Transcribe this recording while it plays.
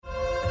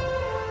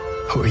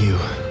Who are you?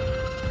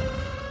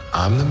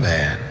 I'm the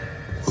man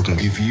who can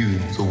give you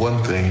the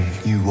one thing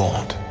you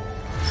want.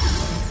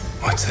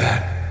 What's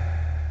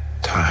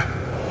that? Time.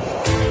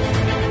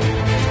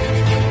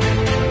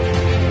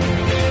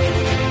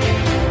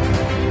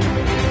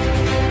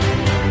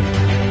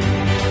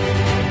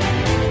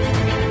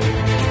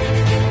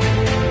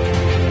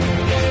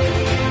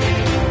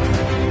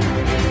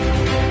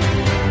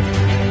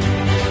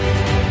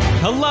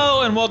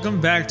 Hello and welcome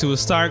back to A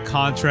Stark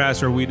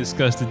Contrast, where we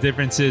discuss the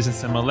differences and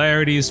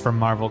similarities from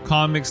Marvel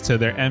Comics to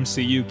their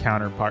MCU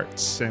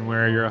counterparts. And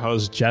we're your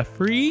host,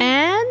 Jeffrey.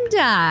 And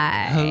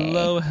I.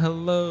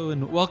 Hello,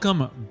 and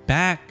welcome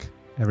back,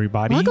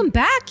 everybody. Welcome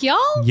back,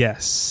 y'all.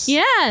 Yes.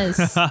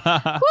 Yes.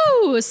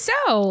 Woo.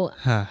 So.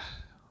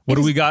 What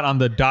do we got on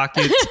the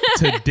docket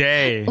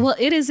today? Well,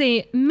 it is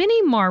a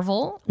mini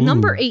Marvel,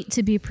 number 8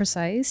 to be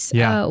precise.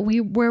 Yeah.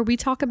 Where we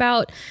talk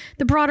about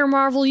the broader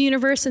Marvel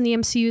universe and the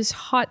MCU's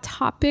hot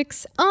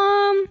topics.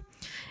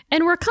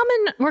 And we're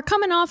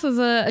coming off of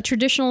a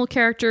traditional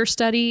character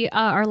study.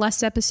 Our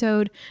last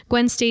episode,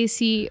 Gwen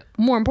Stacy,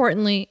 more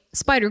importantly,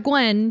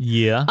 Spider-Gwen.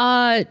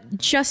 Yeah.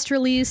 Just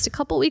released a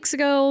couple weeks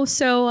ago.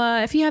 So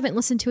if you haven't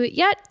listened to it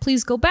yet,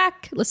 please go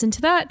back, listen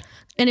to that.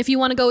 And if you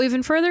want to go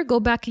even further, go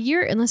back a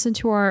year and listen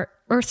to our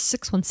Earth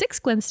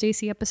 616 Gwen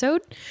Stacy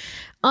episode.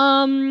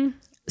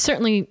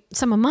 Certainly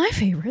some of my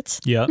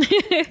favorites. Yeah.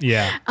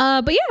 Yeah.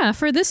 But yeah,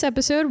 for this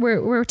episode,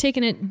 we're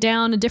taking it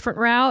down a different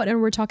route,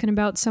 and we're talking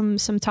about some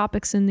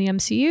topics in the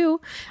MCU.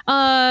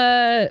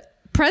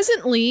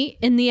 Presently,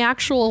 in the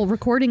actual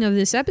recording of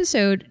this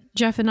episode,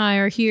 Jeff and I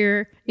are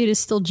here. It is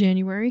still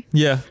January.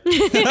 Yeah.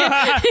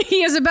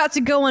 He is about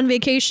to go on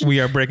vacation. We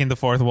are breaking the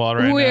fourth wall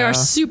right now. We are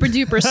super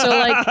duper.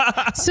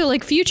 So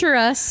like future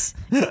us,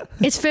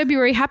 it's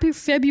February. Happy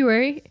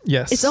February.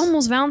 Yes. It's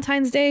almost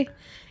Valentine's Day.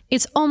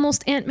 It's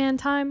almost Ant-Man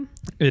time.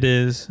 It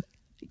is.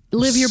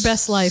 Live your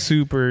best life.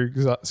 Super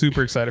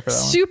excited for that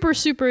one.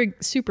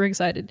 Super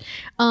excited.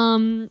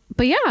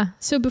 But yeah,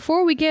 so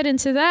before we get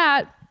into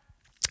that,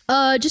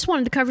 just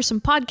wanted to cover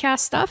some podcast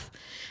stuff.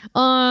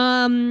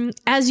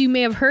 As you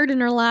may have heard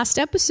in our last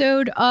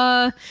episode,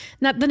 the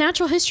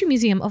Natural History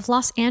Museum of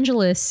Los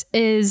Angeles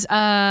is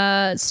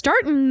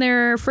starting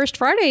their First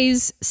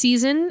Fridays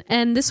season,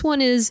 and this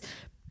one is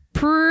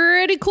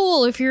pretty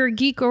cool if you're a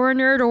geek or a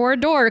nerd or a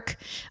dork.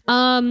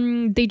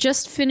 They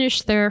just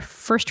finished their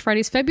First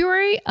Fridays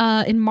February.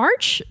 In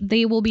March,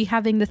 they will be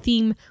having the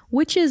theme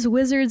Witches,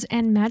 Wizards,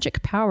 and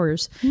Magic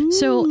Powers.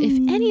 So if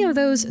any of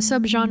those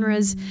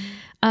subgenres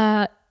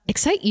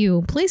excite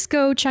you, please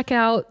go check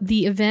out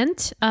the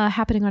event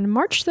happening on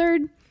March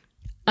 3rd.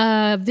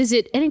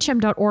 Visit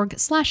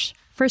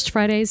nhm.org/First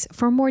Fridays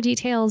for more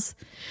details.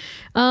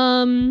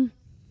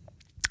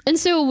 And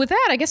so with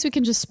that, I guess we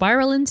can just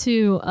spiral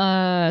into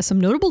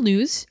some notable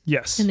news.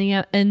 Yes.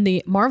 In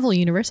the Marvel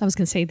universe. I was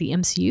going to say the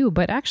MCU,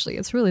 but actually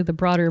it's really the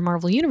broader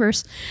Marvel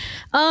universe.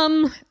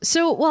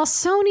 So while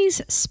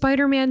Sony's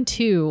Spider-Man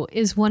 2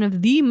 is one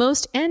of the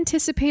most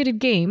anticipated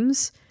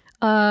games,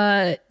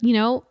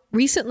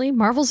 recently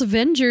Marvel's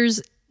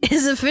Avengers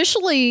is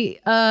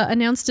officially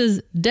announced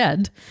as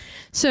dead.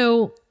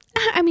 So,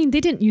 I mean, they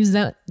didn't use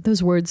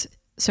those words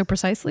so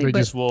precisely.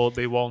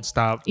 They won't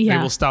stop. Yeah.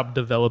 They will stop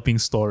developing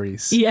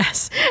stories.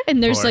 Yes.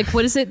 And there's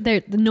what is it?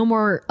 There no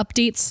more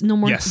updates, no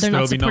more. Yes, they're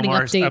not supporting no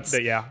more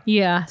updates. Yeah.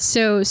 Yeah.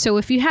 So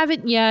if you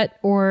haven't yet,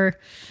 or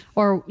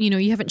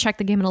you haven't checked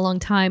the game in a long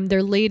time,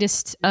 their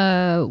latest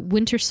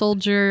Winter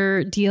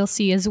Soldier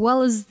DLC, as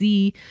well as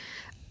the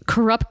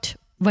Corrupt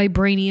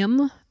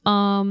Vibranium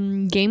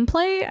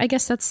gameplay, I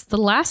guess that's the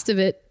last of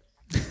it,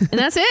 and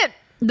that's it.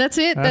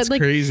 That's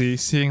crazy.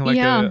 Seeing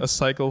a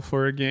cycle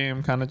for a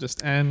game kind of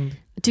just end.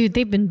 Dude,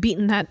 they've been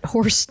beating that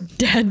horse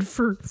dead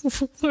for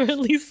at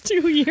least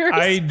 2 years.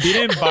 I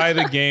didn't buy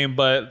the game,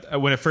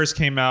 but when it first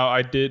came out,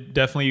 I did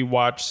definitely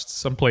watch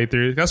some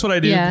playthroughs. That's what I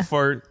did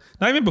before.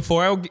 Not even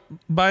before I would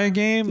buy a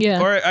game.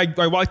 Yeah. Or I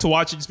like to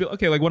watch it. Just be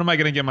okay. Like, what am I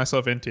going to get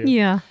myself into?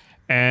 Yeah.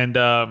 And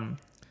so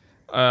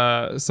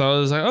I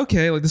was like,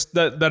 okay, like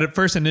that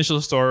first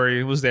initial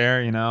story was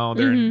there.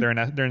 They're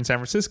in San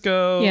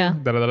Francisco. Yeah.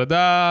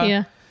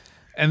 Yeah.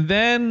 And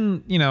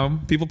then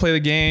people play the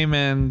game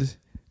and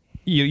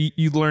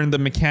you learn the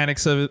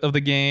mechanics of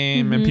the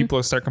game, and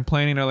people start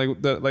complaining.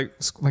 They're like,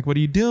 what are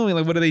you doing?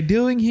 Like, what are they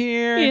doing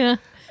here? Yeah.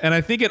 And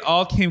I think it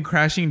all came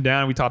crashing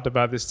down. We talked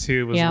about this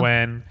too. Was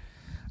when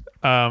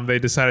they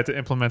decided to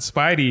implement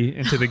Spidey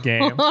into the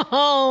game.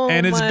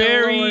 And it's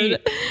very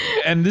Lord.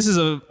 And this is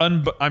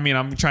I'm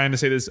trying to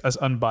say this as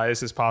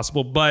unbiased as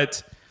possible,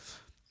 but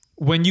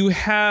when you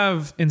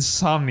have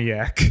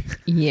Insomniac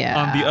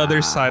on the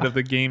other side of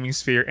the gaming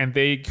sphere, and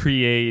they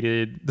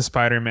created the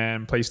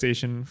Spider-Man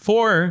PlayStation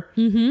 4,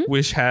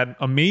 which had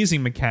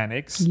amazing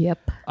mechanics.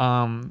 Yep.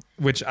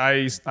 Which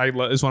I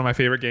love, is one of my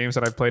favorite games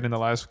that I've played in the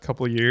last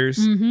couple of years.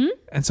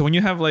 And so when you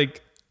have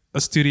like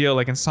a studio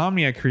like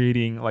Insomniac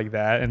creating like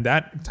that and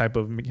that type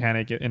of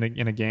mechanic in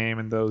a game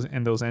and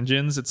those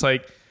engines, it's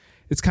like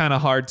it's kind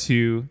of hard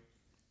to,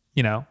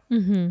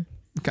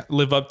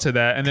 live up to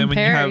that. And then when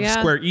you have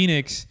Square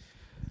Enix,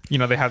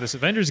 they have this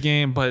Avengers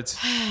game, but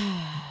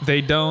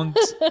they don't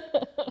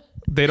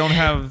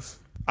have,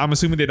 I'm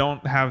assuming they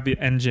don't have the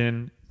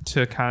engine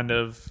to kind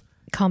of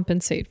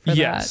compensate for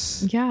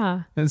that.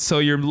 Yeah. And so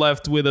you're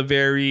left with a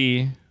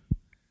very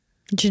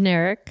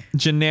generic,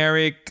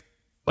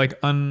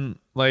 and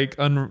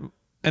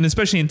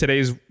especially in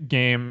today's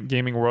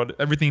gaming world,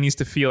 everything needs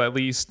to feel at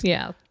least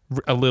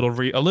a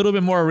little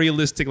bit more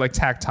realistic, like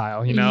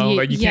tactile, you know?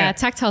 Like you can't,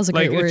 tactile is a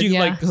great word. If you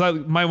cause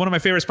one of my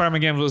favorite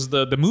Spider-Man games was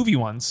the movie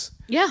ones.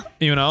 Yeah.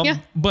 You know? Yeah.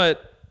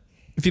 But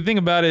if you think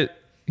about it,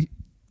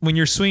 when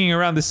you're swinging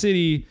around the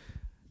city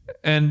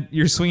and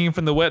you're swinging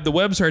from the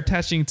webs are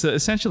attaching to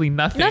essentially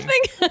nothing.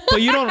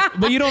 but you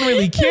don't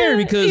really care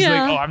because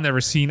I've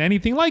never seen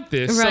anything like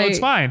this. Right. So it's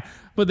fine.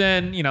 But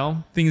then,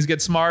 things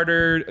get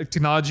smarter,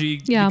 technology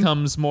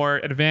becomes more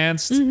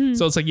advanced. Mm-hmm.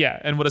 So it's like,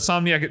 and what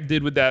Insomniac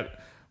did with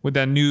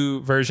that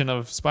new version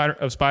of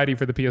Spidey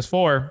for the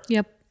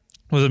PS4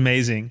 was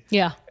amazing.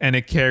 Yeah. And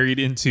it carried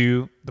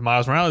into the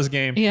Miles Morales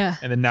game. Yeah.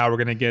 And then now we're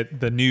going to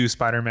get the new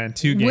Spider-Man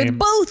 2 game. With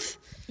both.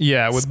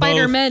 Yeah, with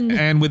Spider-Man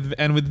and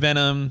with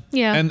Venom.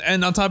 Yeah.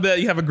 And on top of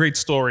that, you have a great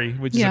story,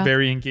 which is a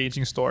very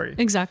engaging story.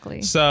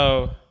 Exactly.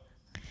 So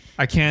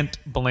I can't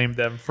blame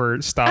them for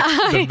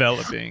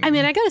developing. I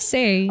mean, I gotta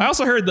say, I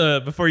also heard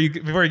before you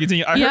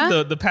continue, I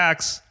heard the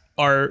packs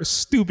are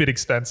stupid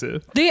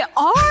expensive. They are.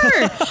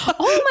 Oh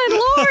my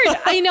Lord.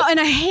 I know. And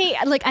I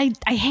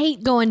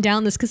hate going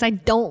down this because I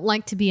don't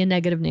like to be a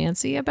negative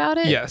Nancy about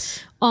it.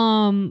 Yes.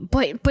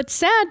 But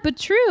sad, but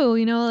true,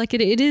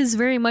 it is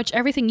very much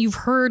everything you've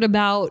heard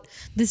about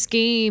this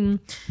game.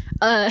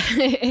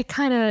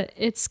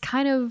 It's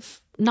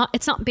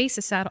not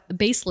baseless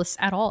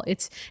at all.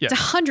 It's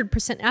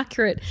 100%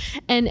 accurate.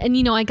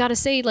 And I gotta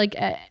say, like,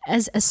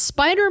 as a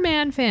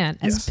Spider-Man fan,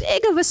 as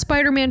big of a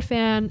Spider-Man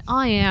fan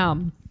I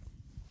am,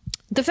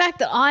 the fact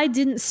that I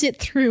didn't sit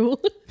through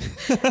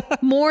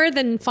more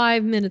than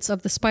 5 minutes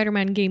of the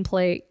Spider-Man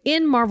gameplay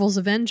in Marvel's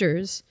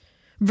Avengers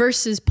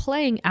versus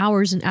playing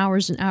hours and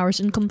hours and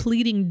hours and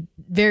completing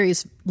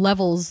various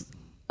levels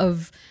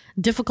of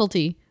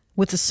difficulty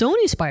with the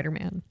Sony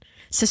Spider-Man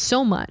says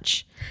so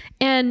much.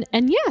 And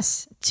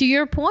yes, to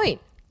your point,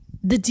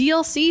 the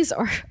DLCs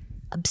are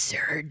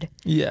absurd.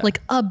 Yeah. Like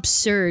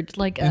absurd.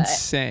 Like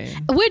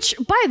insane. Which,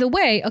 by the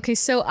way, okay,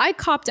 so I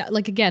copped out,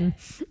 like, again,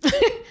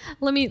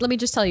 let me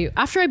just tell you,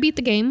 after I beat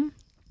the game,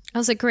 I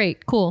was like,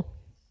 great, cool.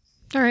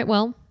 All right,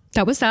 well,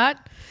 that was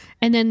that.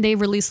 And then they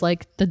released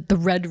like the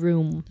Red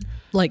Room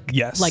like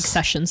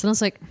sessions. And I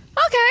was like,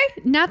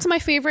 okay, Nat's my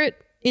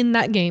favorite in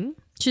that game.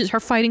 Her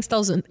fighting style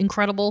is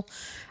incredible.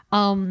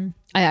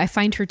 I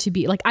find her to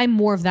be like, I'm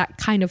more of that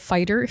kind of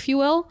fighter, if you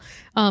will.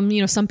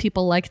 Some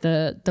people like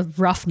the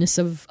roughness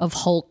of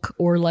Hulk,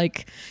 or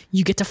like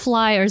you get to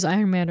fly as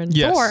Iron Man and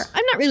Thor.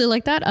 I'm not really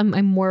like that.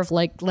 I'm more of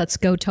like, let's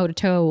go toe to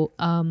toe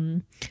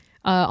on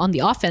the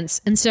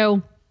offense. And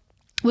so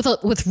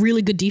with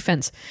really good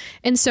defense.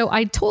 And so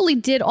I totally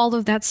did all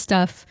of that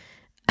stuff.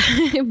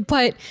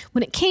 But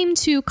when it came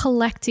to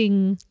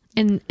collecting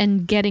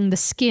and getting the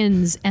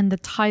skins and the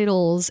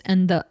titles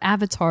and the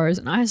avatars,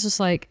 and I was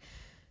just like,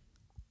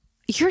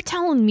 you're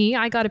telling me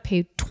I got to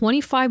pay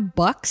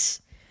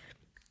 $25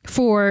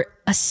 for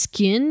a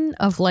skin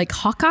of like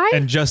Hawkeye?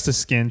 And just a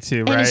skin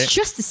too, right? And it's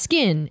just the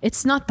skin.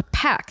 It's not the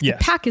pack. Yes.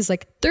 The pack is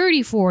like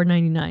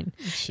 $34.99.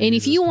 And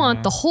if you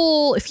want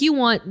if you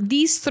want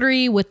these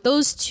three with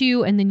those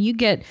two, and then you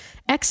get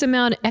X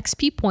amount of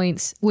XP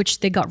points, which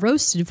they got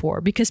roasted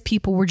for because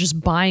people were just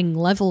buying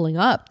leveling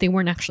up. They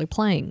weren't actually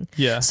playing.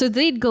 Yeah. So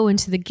they'd go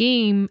into the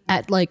game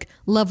at like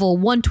level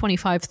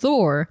 125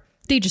 Thor.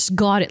 They just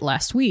got it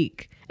last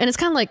week. And it's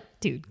kind of like,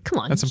 dude, come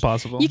on. That's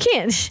impossible. You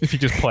can't. If you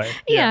just play.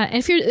 Yeah.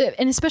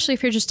 And especially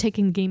if you're just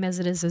taking the game as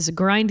it is, as a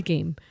grind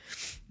game.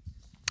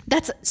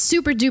 That's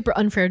super duper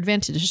unfair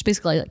advantage. It's just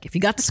basically like, if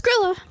you got the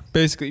Skrilla.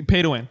 Basically,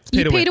 pay to win.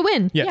 You pay to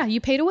win. Yeah, you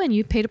pay to win.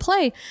 You pay to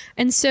play.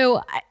 And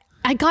so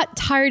I got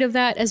tired of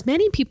that, as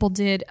many people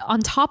did,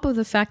 on top of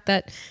the fact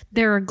that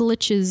there are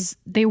glitches.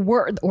 They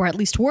were, or at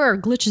least were,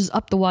 glitches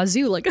up the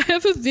wazoo. Like I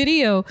have a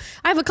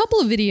couple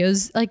of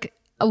videos, like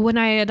when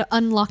I had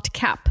unlocked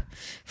Cap,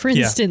 for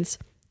instance.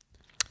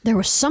 There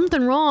was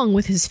something wrong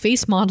with his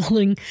face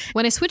modeling.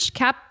 When I switched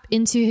Cap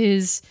into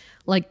his,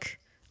 like,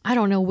 I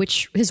don't know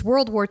his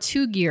World War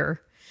II gear,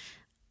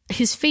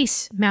 his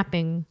face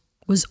mapping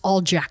was all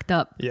jacked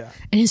up. Yeah.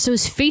 And so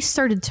his face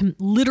started to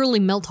literally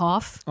melt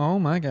off. Oh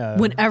my God.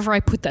 Whenever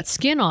I put that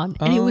skin on.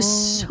 And it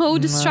was so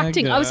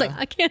distracting. I was like,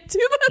 I can't do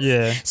this.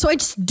 Yeah. So I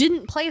just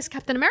didn't play as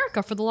Captain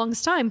America for the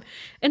longest time.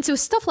 And so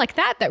stuff like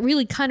that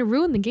really kind of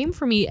ruined the game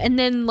for me. And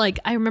then like,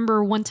 I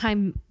remember one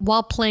time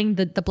while playing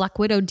the Black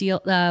Widow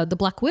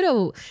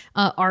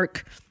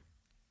arc,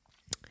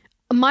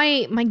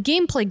 my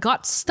gameplay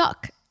got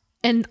stuck.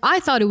 And I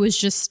thought it was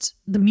just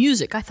the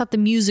music. I thought the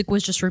music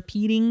was just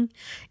repeating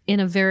in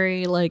a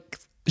very like...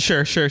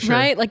 Sure.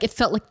 Right? Like it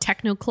felt like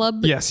techno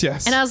club. Yes.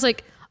 And I was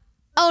like,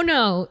 oh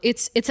no,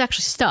 it's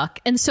actually stuck.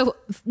 And so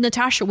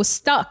Natasha was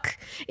stuck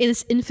in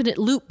this infinite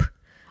loop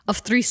of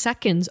 3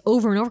 seconds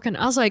over and over again.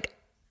 I was like,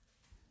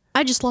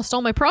 I just lost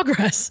all my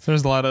progress.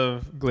 There's a lot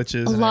of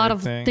glitches. A lot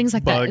of things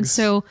like that. And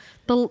so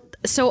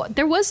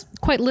there was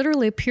quite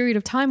literally a period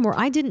of time where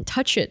I didn't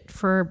touch it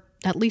for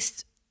at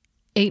least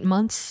 8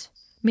 months,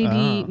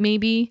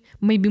 maybe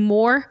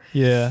more.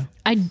 Yeah.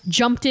 I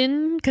jumped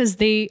in because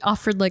they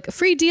offered like a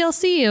free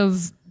DLC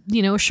of,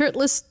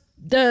 shirtless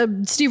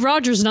Steve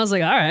Rogers, and I was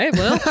like, all right,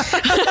 well.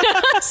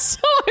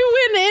 So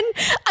I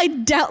went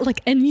in,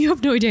 and you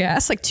have no idea. I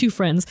asked like 2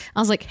 friends. I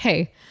was like,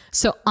 hey,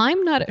 so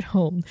I'm not at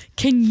home.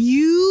 Can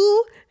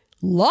you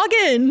log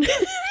in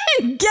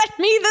and get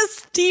me the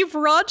Steve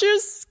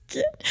Rogers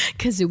skin?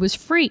 Because it was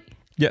free.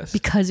 Yes.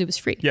 Because it was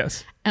free.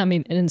 Yes. I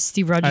mean, and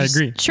Steve Rogers I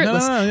agree.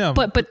 shirtless. No, yeah.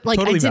 But like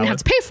Totally I didn't valid. have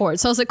to pay for it.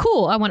 So I was like,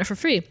 cool, I want it for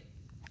free.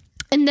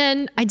 And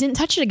then I didn't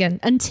touch it again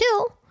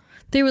until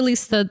they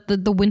released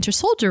the Winter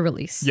Soldier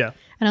release. Yeah.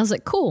 And I was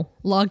like, cool.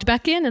 Logged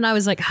back in and I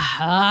was like,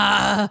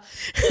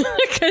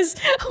 because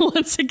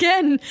once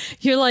again,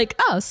 you're like,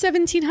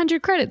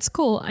 1,700 credits.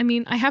 Cool. I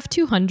mean, I have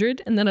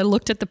 200. And then I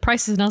looked at the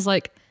prices and I was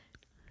like,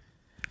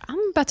 I'm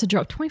about to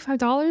drop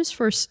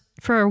 $25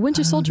 for a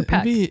Winter Soldier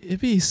pack. It'd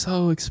be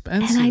so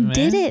expensive. And I man.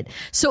 did it.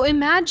 So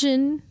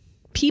imagine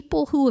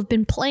people who have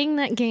been playing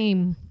that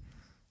game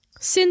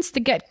since the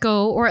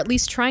get-go, or at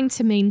least trying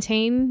to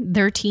maintain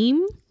their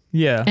team.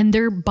 Yeah. And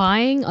they're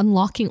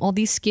unlocking all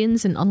these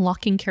skins and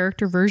unlocking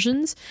character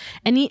versions.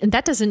 And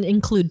that doesn't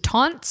include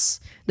taunts.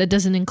 That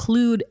doesn't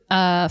include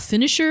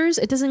finishers.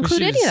 It doesn't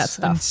include any of that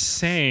stuff.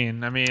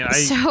 Insane. I mean,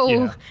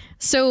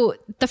 So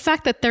the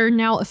fact that they're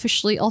now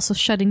officially also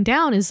shutting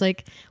down is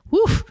like,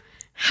 woof,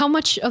 how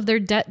much of their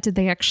debt did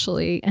they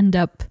actually end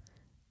up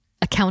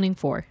accounting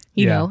for,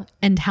 you know?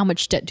 And how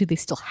much debt do they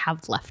still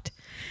have left?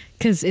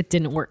 Because it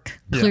didn't work.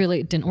 Clearly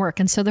it didn't work.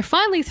 And so they're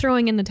finally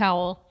throwing in the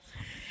towel.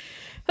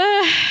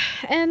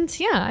 And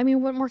yeah, I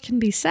mean, what more can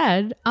be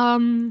said?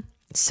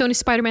 Sony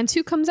Spider-Man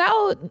 2 comes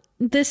out.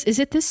 Is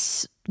it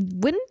this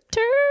winter?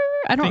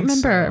 I don't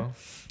remember.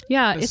 So.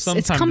 Yeah,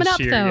 it's coming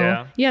up year,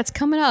 though. Yeah, it's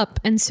coming up.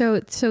 And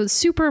so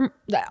super,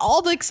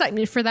 all the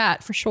excitement for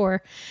that for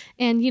sure.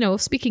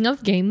 And speaking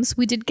of games,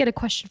 we did get a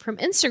question from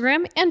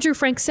Instagram, Andrew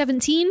Frank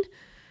 17.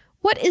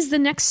 What is the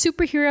next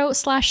superhero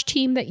 /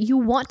 team that you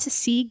want to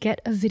see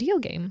get a video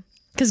game?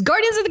 Because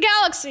Guardians of the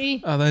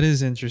Galaxy. Oh, that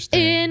is interesting.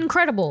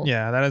 Incredible.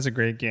 Yeah, that is a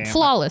great game.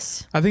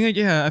 Flawless. I think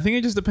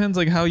it just depends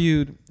like how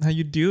you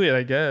do it,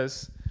 I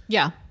guess.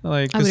 Yeah.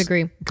 Like I would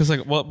agree. Because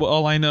like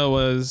all I know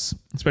was,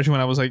 especially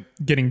when I was like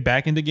getting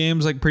back into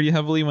games like pretty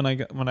heavily when I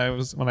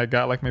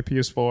got like my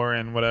PS4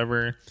 and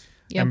whatever,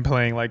 and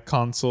playing like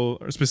console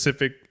or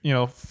specific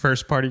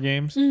first party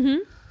games.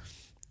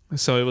 Mm-hmm.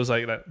 So it was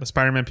like the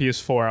Spider-Man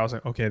PS4. I was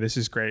like, okay, this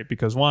is great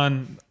because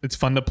 1, it's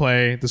fun to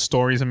play. The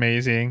story's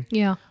amazing.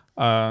 Yeah.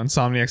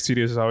 Insomniac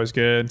Studios is always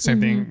good. Same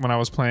thing when I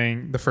was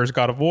playing the first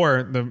God of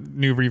War, the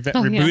new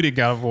rebooted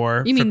God of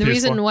War. You mean the PS4.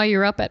 reason why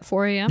you're up at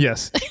 4 a.m.?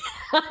 Yes.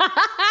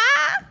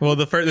 Well,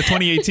 the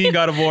 2018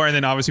 God of War, and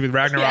then obviously with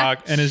Ragnarok,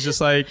 and it's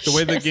just like the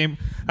way the game.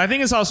 I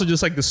think it's also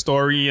just like the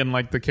story and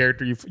like the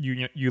character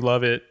you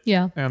love it.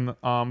 Yeah. And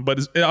but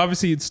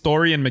obviously it's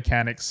story and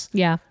mechanics.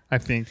 Yeah. I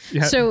think.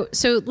 So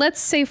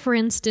let's say for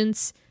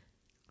instance,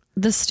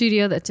 the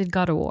studio that did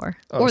God of War,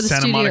 or the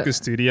Santa Monica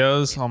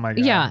Studios. Oh my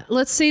god. Yeah.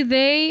 Let's say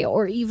they,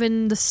 or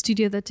even the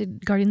studio that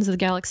did Guardians of the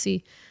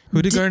Galaxy.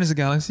 Who did Guardians of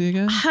the Galaxy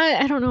again?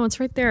 I don't know. It's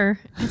right there.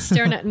 It's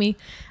staring at me.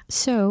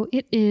 So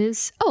it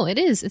is. Oh, it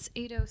is. It's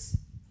Eidos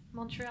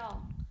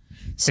Montreal.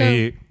 So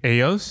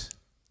Eidos?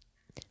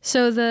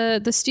 So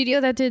the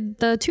studio that did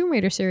the Tomb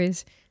Raider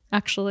series,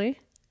 actually.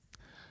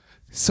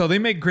 So they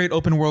make great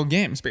open world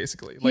games,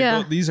 basically.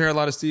 Like these are a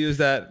lot of studios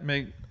that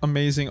make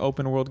amazing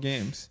open world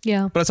games.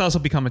 Yeah. But it's also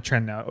become a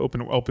trend now,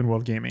 open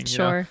world gaming.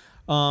 Sure.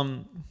 You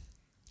know?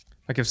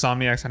 Like if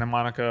Insomniac, Santa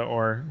Monica,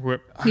 or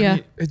I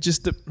mean, it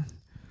just.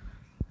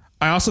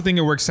 I also think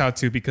it works out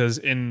too because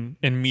in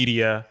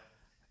media,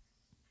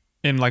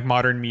 in like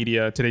modern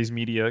media, today's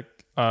media,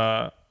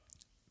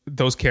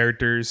 those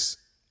characters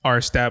are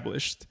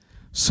established.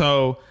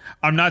 So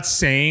I'm not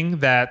saying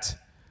that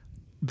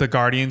the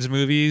Guardians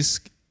movies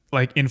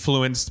like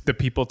influenced the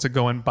people to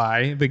go and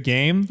buy the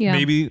game. Yeah.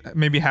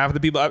 Maybe half the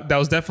people. That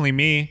was definitely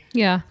me.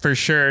 Yeah. For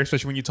sure.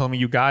 Especially when you told me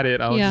you got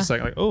it, I was just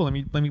like, oh, let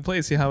me play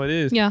it, see how it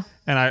is. Yeah.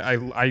 And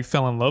I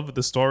fell in love with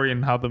the story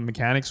and how the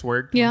mechanics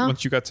worked. Yeah.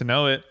 Once you got to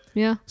know it.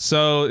 Yeah.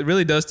 So it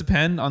really does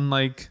depend on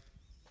like,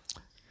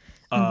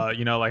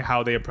 like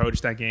how they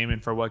approach that game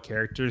and for what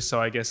characters. So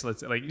I guess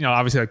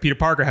obviously like Peter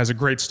Parker has a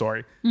great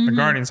story. Mm-hmm. The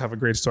Guardians have a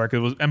great story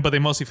but they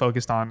mostly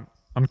focused on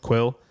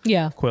Quill.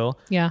 Yeah. Quill.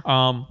 Yeah.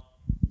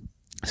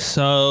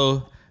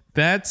 So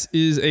that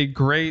is a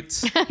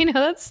great I know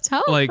that's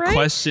tough, right?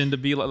 Question to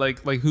be like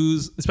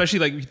who's, especially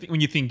like when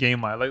you think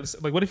game wise,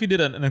 like what if you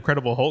did an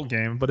Incredible Hulk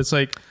game, but it's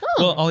like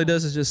well all he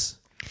does is just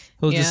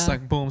just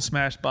like boom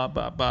smash bop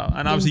bop bop,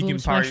 and obviously you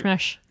can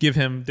give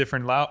him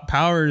different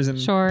powers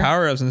and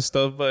power ups and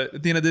stuff, but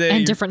at the end of the day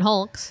and different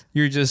Hulks,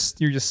 you're just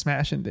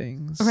smashing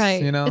things,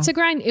 right? It's a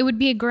grind. It would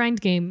be a grind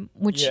game,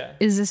 which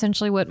is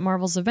essentially what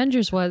Marvel's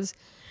Avengers was.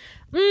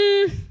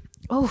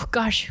 Oh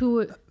gosh,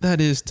 who? That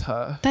is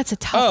tough. That's a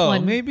tough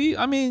one. Maybe.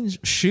 I mean,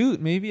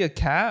 shoot, maybe a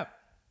Cap.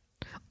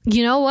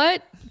 You know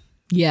what?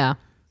 Yeah.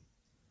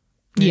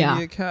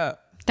 Maybe a Cap.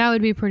 That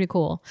would be pretty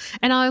cool.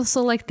 And I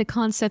also like the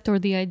concept or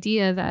the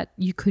idea that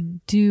you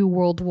could do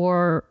World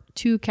War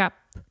II Cap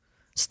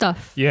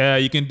stuff. Yeah,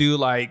 you can do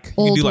like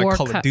Call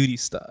of Duty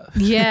stuff.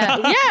 Yeah,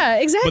 yeah,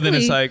 exactly. But then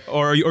it's like,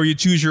 or you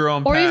choose your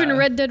own or path. even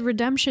Red Dead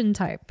Redemption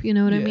type. You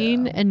know what I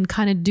mean? And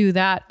kind of do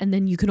that, and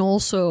then you can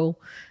also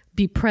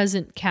be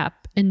present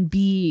Cap and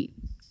be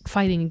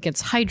fighting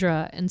against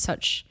Hydra and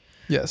such.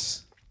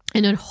 Yes.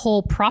 And a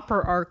whole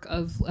proper arc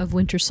of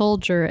Winter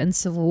Soldier and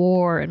Civil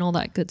War and all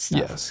that good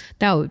stuff. Yes.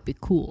 That would be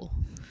cool.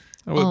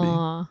 It would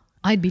be.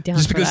 I'd be down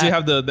just for because that. you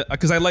have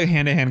because I like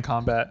hand-to-hand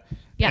combat.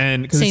 Yeah,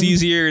 and because it's same.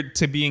 easier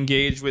to be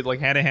engaged with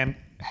like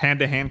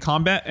hand-to-hand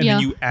combat, and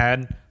then you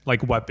add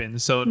like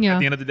weapons. So at the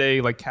end of the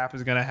day, like Cap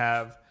is gonna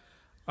have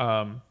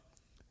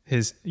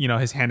his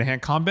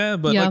hand-to-hand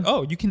combat, but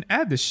like you can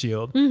add the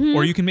shield,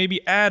 or you can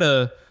maybe add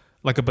a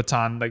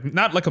baton, like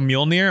not like a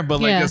Mjolnir,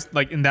 but like just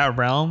like in that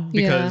realm,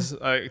 because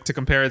to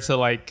compare it to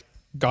like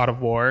God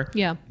of War,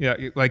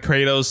 like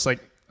Kratos, like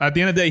at the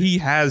end of the day he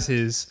has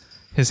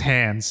his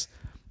hands,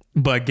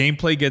 but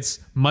gameplay gets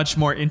much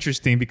more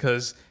interesting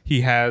because he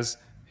has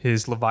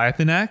his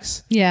Leviathan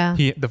axe,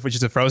 which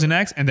is a frozen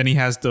axe, and then he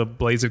has the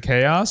Blades of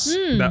Chaos,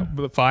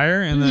 the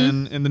fire, and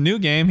then in the new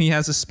game he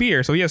has a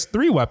spear, so he has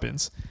 3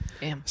 weapons.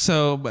 Damn.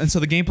 So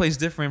the gameplay is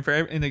different for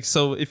every, and like,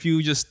 so if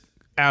you just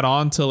add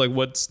on to like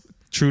what's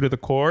true to the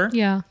core,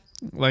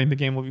 like the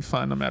game will be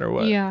fun no matter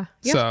what.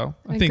 So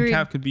I think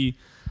Cap could be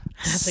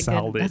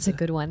solid. That's a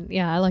good one.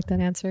 Yeah, I like that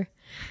answer.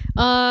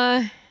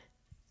 And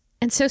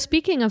so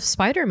speaking of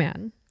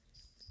Spider-Man,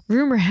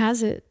 rumor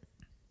has it.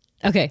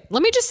 Okay,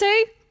 let me just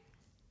say,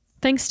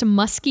 thanks to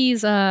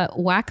Muskie's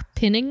whack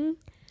pinning,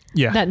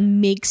 that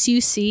makes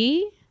you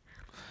see.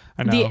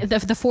 I know.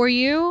 The For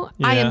You,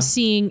 I am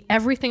seeing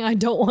everything I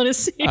don't want to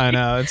see. I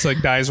know. It's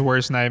like Guy's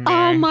worst nightmare.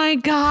 Oh my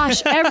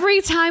gosh.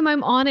 Every time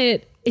I'm on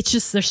it, it's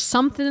just there's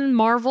something in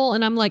Marvel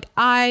and I'm like,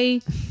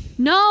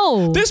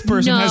 no. This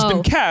person has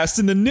been cast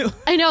in the new.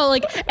 I know,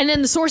 like, and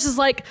then the source is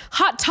like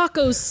Hot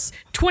Tacos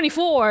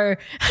 24.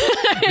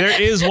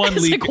 There is one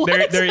leak.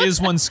 Like, there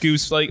is one scoop,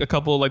 like a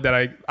couple like that.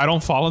 I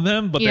don't follow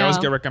them, but they always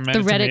get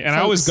recommended to me, and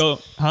I always go,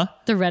 huh?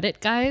 The Reddit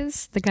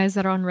guys, the guys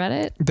that are on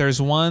Reddit. There's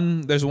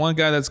one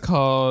guy that's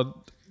called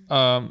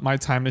My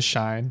Time to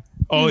Shine.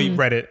 Oh,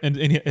 Reddit,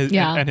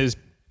 and his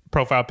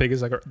profile pic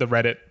is like the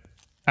Reddit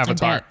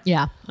avatar.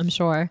 Yeah, I'm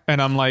sure. And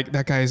I'm like,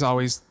 that guy is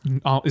almost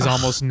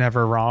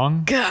never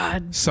wrong.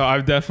 God. So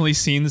I've definitely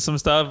seen some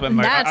stuff, and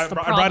like I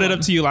brought it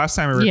up to you last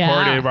time we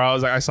recorded, where I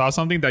was like, I saw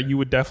something that you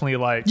would definitely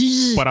like,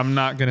 but I'm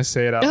not gonna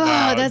say it out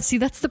loud.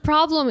 That's the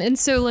problem. And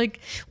so like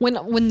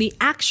when the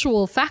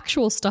actual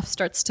factual stuff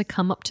starts to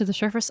come up to the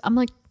surface, I'm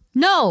like,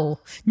 no.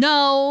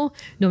 Yeah.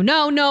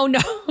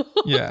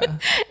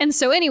 And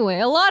so anyway,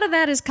 a lot of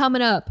that is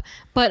coming up.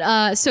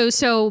 But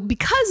so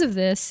because of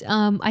this,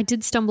 I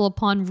did stumble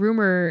upon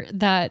rumor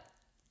that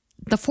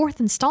the 4th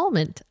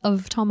installment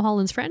of Tom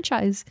Holland's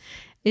franchise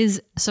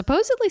is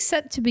supposedly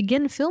set to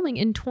begin filming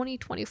in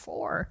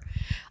 2024,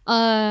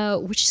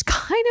 which is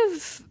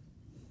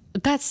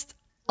that's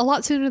a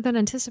lot sooner than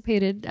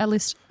anticipated. At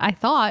least I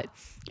thought.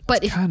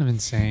 But it's kind of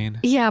insane.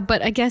 Yeah,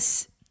 but I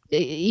guess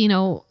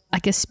I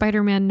guess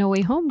Spider-Man No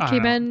Way Home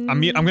came in.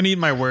 I'm gonna eat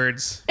my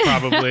words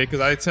probably because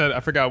I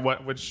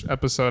forgot which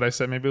episode I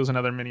said. Maybe it was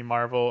another mini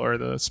Marvel or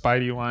the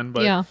Spidey one,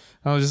 but I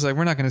was just like,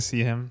 we're not gonna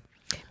see him.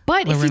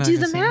 But if you do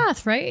the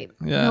math, right?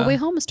 No Way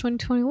Home is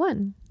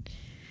 2021.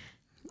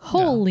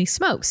 Holy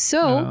smokes!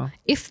 So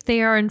if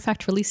they are in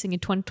fact releasing a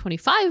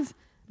 2025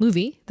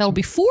 movie, that'll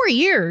be 4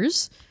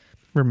 years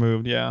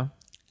removed. Yeah.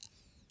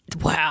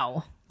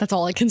 Wow. That's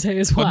all I can say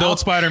is wow. Adult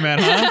Spider-Man,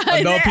 huh?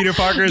 Adult Peter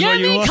Parker is what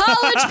you want.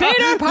 College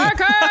Peter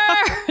Parker.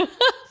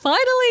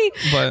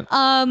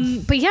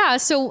 Finally. But yeah,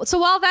 so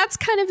while that's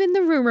kind of in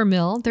the rumor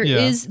mill, there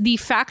is the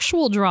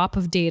factual drop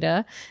of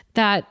data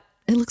that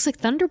it looks like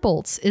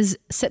Thunderbolts is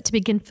set to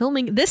begin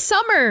filming this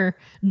summer,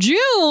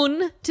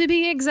 June to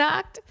be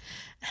exact.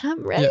 And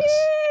I'm ready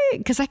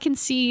because I can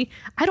see.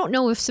 I don't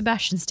know if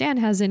Sebastian Stan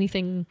has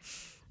anything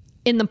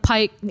in the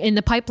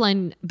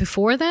pipeline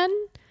before then.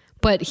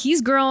 But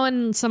he's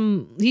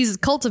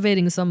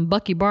cultivating some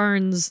Bucky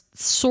Barnes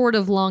sort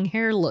of long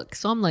hair look.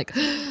 So I'm like,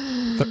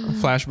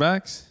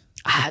 flashbacks?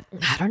 I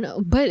don't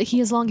know, but he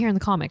has long hair in the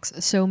comics.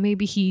 So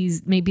maybe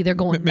they're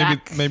going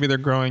back. Maybe they're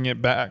growing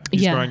it back.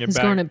 He's growing it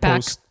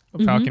back. Post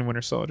Falcon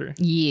Winter Soldier.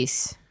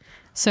 Yes.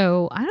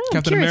 So I don't know.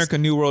 Captain America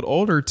New World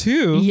Order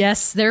too.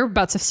 Yes, they're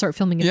about to start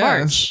filming in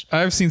March.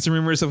 I've seen some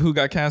rumors of who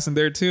got cast in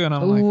there too, and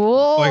I'm like,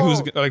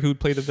 whoa. who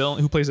played the villain?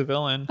 Who plays the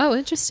villain? Oh,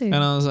 interesting.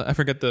 And I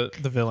forget the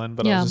villain,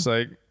 but I was just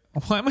like,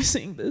 why am I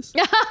seeing this?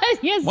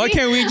 Yes. Why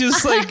can't we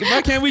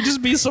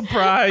just be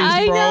surprised,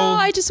 I bro? know.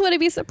 I just want to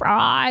be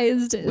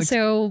surprised.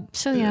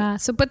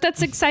 But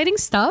that's exciting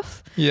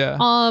stuff. Yeah.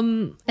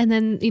 And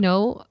then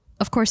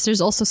of course,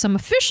 there's also some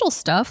official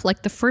stuff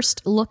like the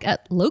first look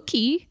at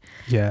Loki.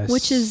 Yes.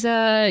 Which is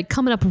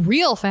coming up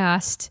real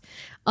fast.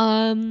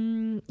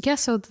 Yeah,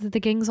 so the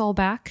gang's all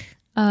back.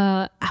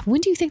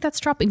 When do you think that's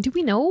dropping? Do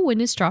we know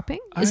when it's dropping?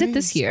 Is it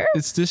this year?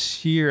 It's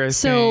this year, I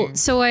think.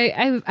 So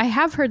I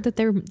have heard that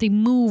they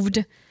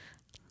moved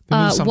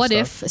What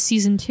If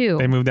season 2.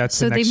 They moved that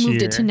to next year. So they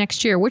moved it to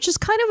next year, which is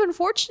kind of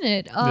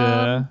unfortunate.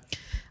 Yeah.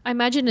 I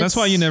imagine that's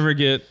why you never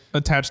get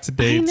attached to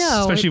dates, I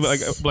know, especially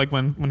like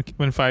when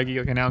Feige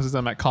like announces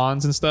them at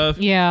cons and stuff.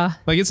 Yeah,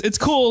 like it's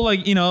cool,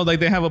 like like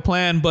they have a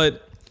plan,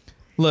 but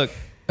look,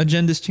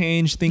 agendas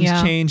change, things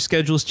change,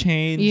 schedules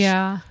change.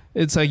 Yeah,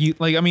 it's like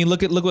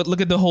look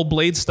at the whole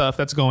Blade stuff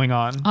that's going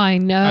on. I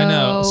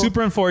know,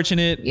 super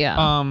unfortunate.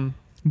 Yeah,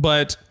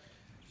 but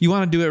you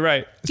want to do it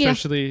right,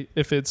 especially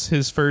if it's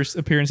his first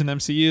appearance in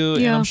MCU,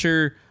 and I'm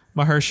sure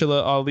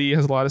Mahershala Ali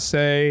has a lot to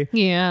say.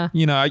 Yeah.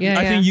 I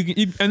think you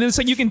can, and it's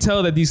like you can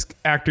tell that these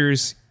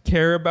actors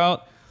care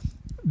about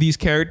these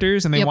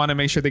characters and they want to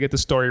make sure they get the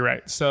story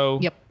right. So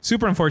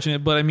super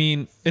unfortunate, but I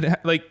mean,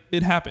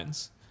 it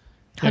happens.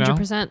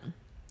 100%.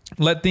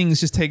 Let things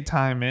just take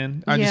time,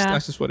 man.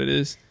 That's just what it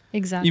is.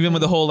 Exactly. Even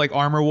with the whole like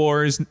Armor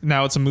Wars,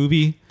 now it's a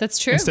movie. That's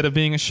true. Instead of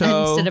being a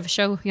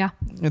show. Yeah.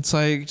 It's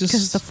like just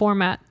because the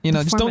format.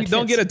 Just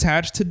don't get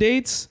attached to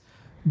dates,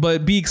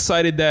 but be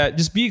excited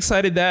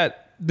that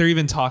they're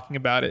even talking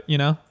about it,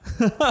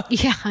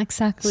 Yeah,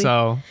 exactly.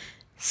 So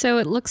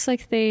it looks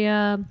like they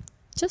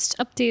just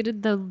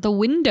updated the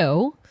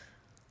window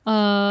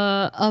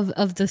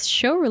of the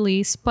show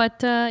release,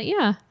 but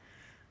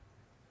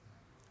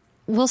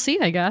we'll see,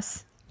 I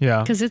guess.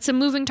 Yeah, because it's a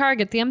moving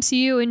target. The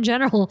MCU in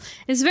general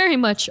is very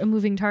much a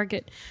moving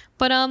target.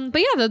 But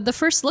yeah, the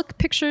first look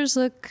pictures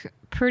look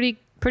pretty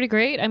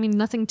great. I mean,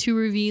 nothing too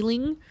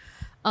revealing.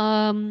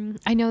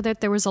 I know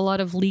that there was a lot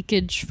of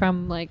leakage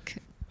from like,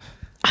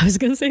 I was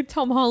gonna say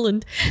Tom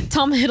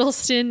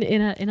Hiddleston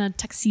in a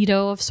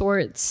tuxedo of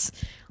sorts.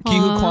 Ke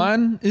Huy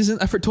Quan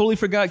isn't. I totally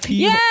forgot Ke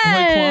Huy Quan.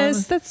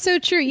 Yes, that's so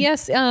true.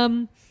 Yes.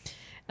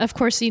 Of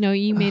course, you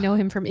may know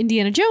him from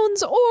Indiana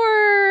Jones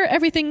or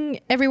Everything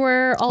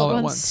Everywhere All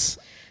at Once.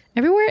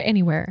 Everywhere,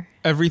 Anywhere.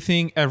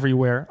 Everything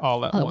Everywhere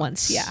All at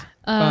Once.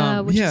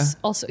 Yeah. Which is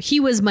also,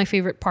 he was my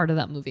favorite part of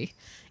that movie,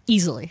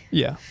 easily.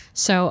 Yeah.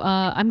 So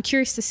I'm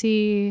curious to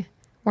see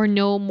or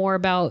know more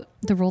about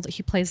the role that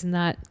he plays in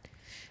that.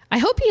 I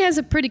hope he has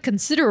a pretty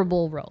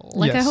considerable role.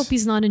 Like, I hope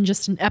he's not in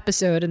just an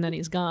episode and then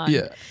he's gone.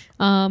 Yeah.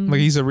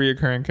 Like he's a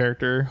reoccurring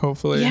character,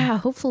 hopefully. Yeah,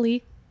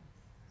 hopefully.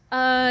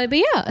 But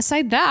yeah,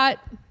 aside that,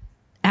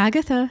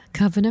 Agatha,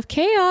 Coven of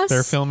Chaos.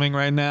 They're filming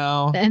right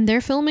now.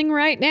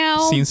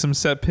 Seen some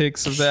set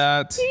pics of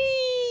that.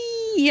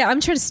 Yeah, I'm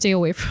trying to stay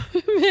away from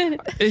it.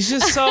 It's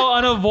just so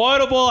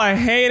unavoidable. I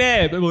hate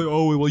it. I'm like,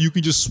 oh, well, you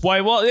can just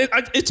swipe. Well,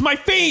 it's my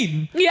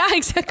feed. Yeah,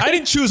 exactly. I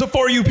didn't choose a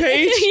For You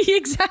page.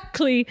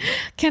 Exactly.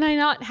 Can I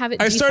not have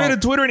it I started a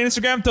Twitter and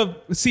Instagram to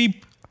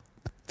see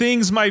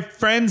things my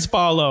friends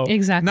follow.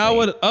 Exactly. Not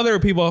what other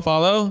people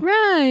follow.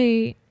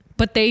 Right.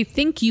 But they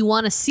think you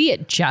want to see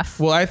it, Jeff.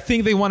 Well, I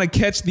think they want to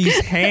catch these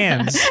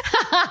hands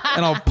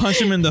and I'll punch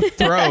them in the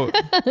throat.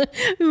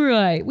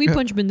 Right. We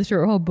punch them in the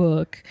throat. Oh,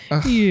 book.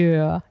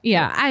 Yeah.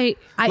 Yeah.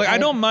 I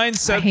don't mind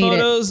set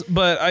photos,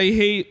 but I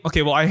hate,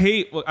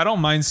 I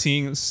don't mind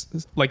seeing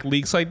like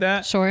leaks like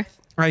that. Sure.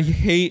 I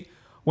hate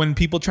when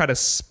people try to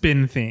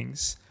spin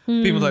things.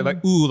 People are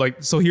like, ooh,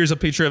 like, so here's a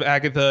picture of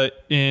Agatha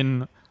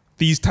in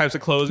these types of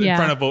clothes in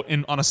front of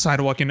on a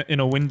sidewalk in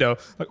a window.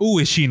 Like, oh,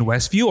 is she in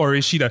Westview or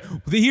is she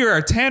here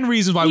are 10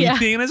 reasons why we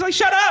think, and it's like,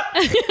 shut up.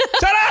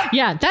 Shut up.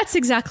 Yeah, that's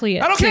exactly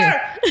it. I don't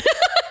care.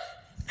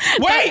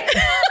 Wait.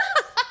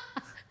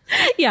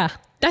 Yeah,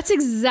 that's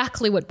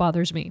exactly what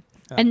bothers me.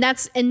 Yeah. And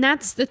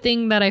that's the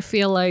thing that I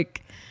feel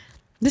like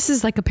this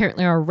is like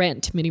apparently our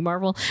rant, Mini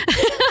Marvel.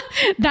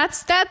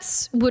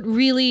 That's what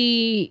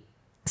really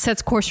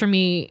sets course for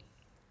me,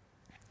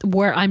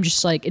 where I'm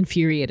just like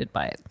infuriated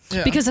by it.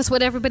 Yeah. Because that's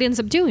what everybody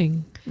ends up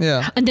doing.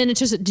 Yeah. And then it's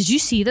just, did you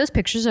see those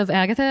pictures of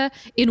Agatha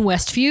in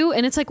Westview?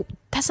 And it's like,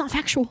 that's not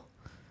factual.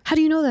 How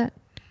do you know that?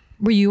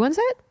 Were you on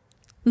set?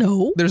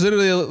 No. There's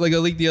literally like a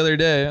leak the other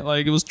day.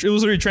 Like it was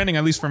literally trending,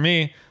 at least for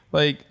me.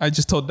 Like I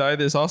just told Di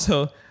this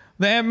also.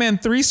 The Ant-Man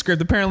 3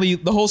 script, apparently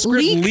the whole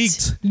script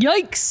leaked.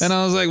 Yikes. And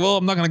I was like, well,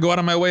 I'm not going to go out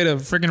of my way to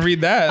freaking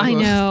read that. I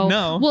know.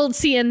 No. Well,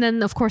 see, and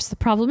then of course the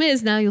problem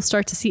is now you'll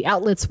start to see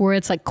outlets where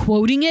it's like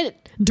quoting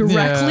it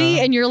directly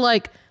and you're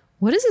like,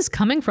 what is this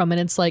coming from? And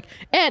it's like,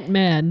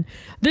 Ant-Man,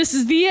 this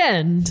is the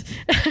end.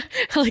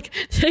 Like,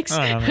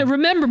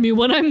 remember me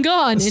when I'm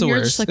gone. It's and you're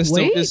just like,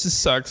 wait. It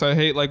just sucks. I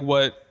hate like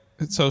what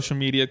social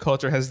media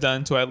culture has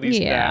done to at least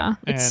that. Yeah,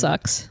 it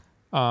sucks.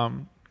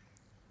 I'm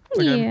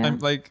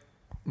like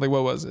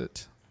what was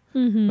it?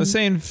 Let's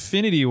say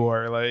Infinity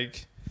War.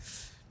 Like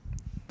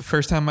the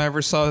first time I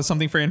ever saw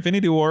something for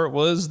Infinity War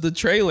was the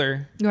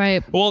trailer.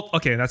 Right. Well,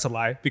 okay, that's a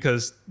lie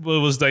because it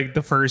was like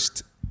the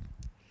first.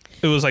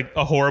 It was like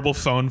a horrible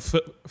phone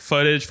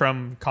footage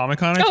from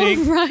Comic-Con, I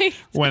think. Oh, right.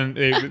 When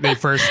they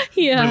first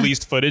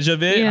released footage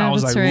of it. Yeah, and I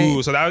was like, ooh.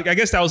 Right. So I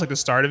guess that was like the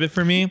start of it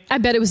for me. I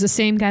bet it was the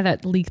same guy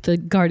that leaked the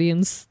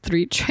Guardians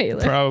 3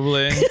 trailer.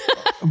 Probably.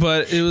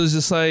 But it was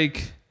just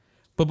like,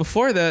 but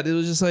before that, it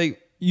was just like,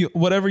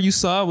 whatever you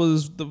saw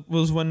was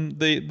when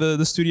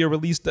the studio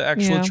released the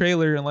actual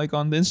trailer and like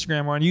on the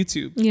Instagram or on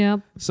YouTube. Yeah.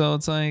 So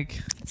it's like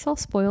it's all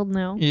spoiled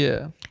now.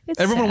 Yeah. It's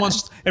everyone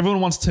sad.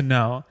 wants to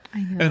know. I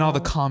know. And all the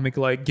comic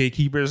like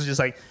gatekeepers are just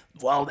like,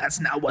 well, that's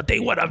not what they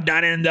would have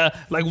done in the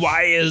like.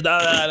 Why is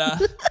da.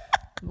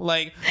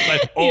 Like,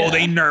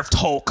 they nerfed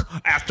Hulk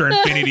after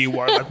Infinity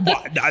War. Like,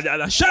 what?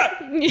 Shut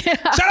up!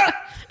 Yeah. Shut up!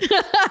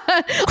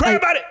 Cry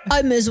about it!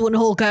 I miss when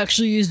Hulk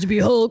actually used to be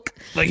Hulk.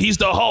 Like, he's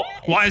the Hulk.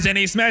 Why isn't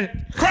he smash?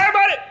 Cry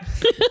about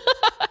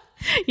it!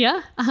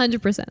 Yeah,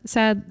 100%.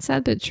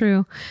 Sad but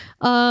true.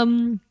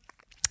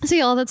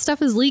 See, all that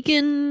stuff is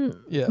leaking.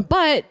 Yeah.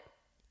 But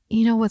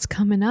you know what's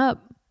coming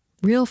up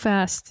real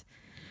fast?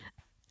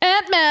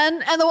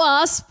 Ant-Man and the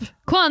Wasp,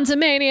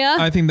 Quantumania.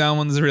 I think that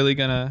one's really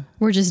gonna.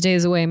 We're just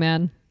days away,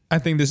 man. I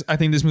think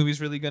this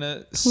movie's really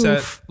gonna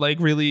set like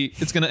really.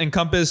 It's gonna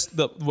encompass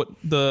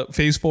the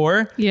phase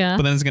 4. Yeah.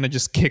 But then it's gonna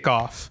just kick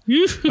off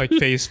like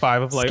phase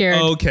 5 of like,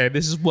 okay,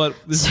 this is what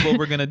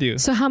we're gonna do.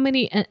 So how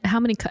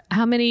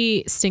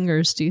many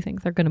stingers do you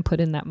think they're gonna put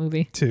in that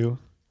movie? 2.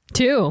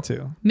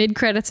 Mid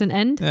credits and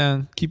end.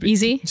 Yeah. Keep it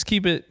easy. Just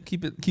keep it.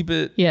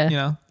 Yeah. You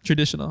know,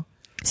 traditional.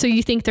 So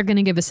you think they're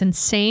gonna give us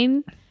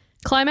insane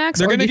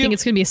climax, or do you think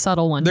it's gonna be a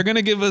subtle one? They're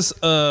gonna give us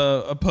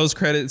a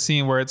post-credit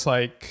scene where it's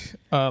like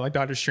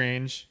Doctor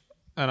Strange,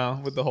 I don't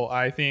know, with the whole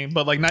eye thing,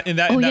 but like not in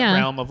that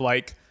realm of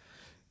like,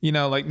 you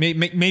know, like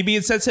maybe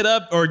it sets it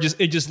up, or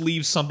it just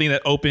leaves something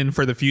that open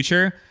for the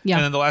future. Yeah.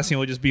 And then the last scene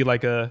will just be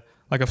like a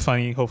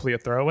funny, hopefully a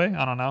throwaway.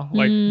 I don't know,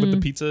 like with the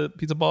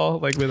pizza ball,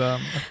 like with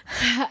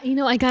You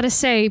know, I gotta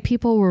say,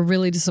 people were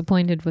really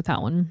disappointed with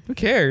that one. Who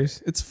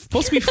cares? It's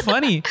supposed to be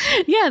funny.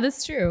 Yeah,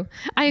 that's true.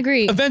 I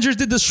agree. Avengers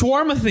did the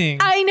shawarma thing.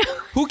 I know.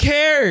 Who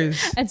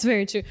cares? That's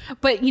very true.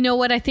 But you know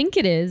what I think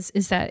it is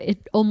that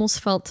it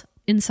almost felt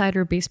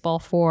insider baseball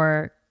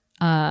for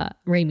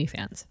Raimi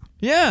fans.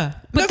 Yeah.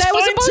 But that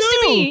was supposed to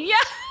be. Yeah.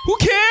 Who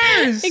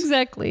cares?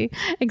 Exactly.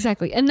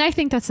 And I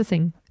think that's the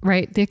thing,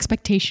 right? The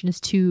expectation is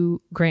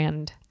too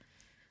grand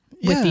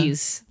with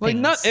these like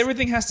things. Not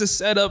everything has to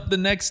set up the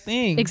next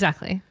thing.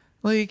 Exactly.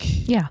 Like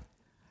yeah.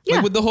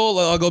 Like with the whole,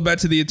 I'll go back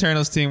to the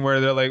Eternals team where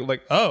they're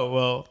like, oh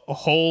well, a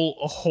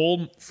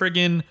whole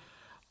friggin'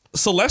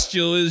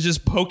 Celestial is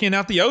just poking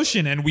out the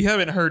ocean and we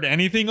haven't heard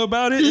anything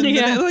about it. And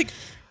then like,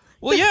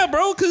 well, yeah,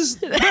 bro, because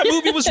that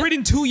movie was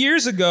written 2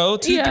 years ago,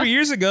 3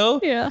 years ago.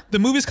 Yeah. The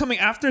movies coming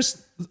after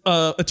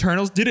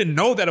Eternals didn't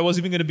know that it was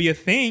even going to be a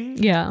thing.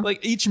 Yeah.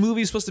 Like each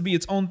movie is supposed to be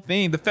its own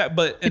thing.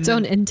 Its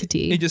own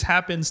entity. It just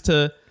happens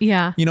to,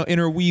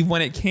 interweave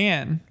when it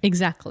can.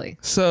 Exactly.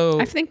 So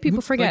I think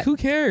people forget. Like, who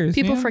cares?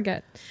 People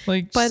forget.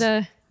 Like,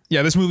 but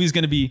yeah, this movie is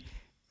going to be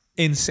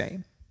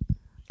insane.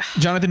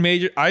 Jonathan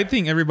Majors. I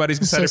think everybody's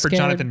excited for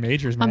Jonathan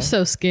Majors, man. I'm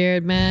so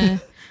scared, man.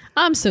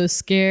 I'm so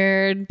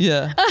scared.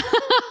 Yeah.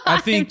 I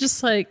think I'm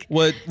just like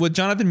what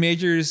Jonathan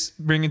Majors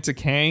bringing to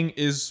Kang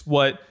is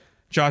what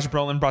Josh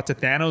Brolin brought to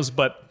Thanos,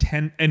 but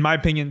in my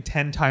opinion,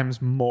 10 times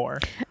more.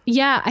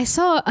 Yeah, I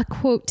saw a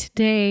quote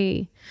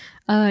today.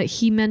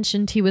 He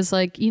mentioned, he was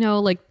like,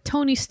 like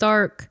Tony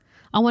Stark.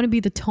 I want to be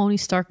the Tony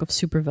Stark of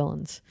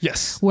supervillains.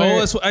 Yes.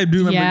 That's what I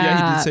do remember.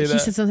 Yeah, he did say that. He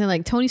said something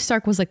like Tony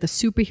Stark was like the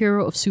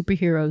superhero of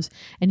superheroes,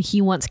 and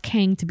he wants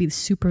Kang to be the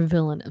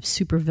supervillain of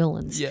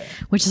supervillains. Yeah.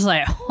 Which is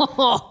like,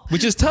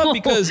 which is tough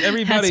because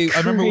everybody. That's I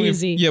remember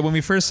crazy. when we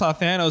first saw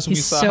Thanos, we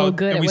saw how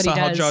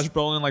Josh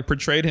Brolin like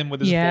portrayed him with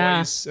his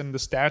voice and the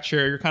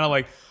stature. You're kind of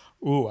like,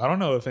 ooh, I don't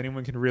know if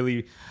anyone can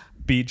really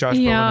beat Josh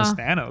Brolin as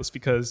Thanos,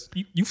 because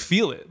you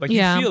feel it, like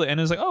you feel it,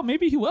 and it's like, oh,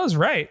 maybe he was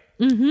right.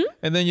 Mm-hmm.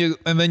 And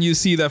then you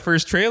see that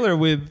first trailer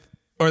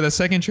the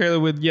second trailer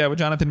with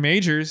Jonathan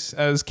Majors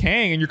as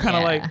Kang, and you're kind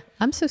of like,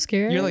 I'm so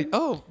scared. You're like,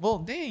 oh well,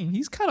 dang,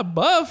 he's kind of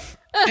buff,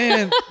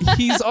 and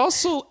he's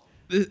also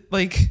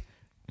like,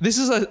 this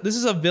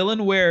is a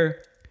villain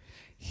where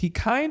he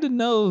kind of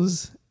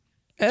knows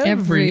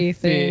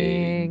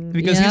everything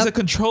because he's a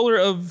controller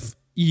of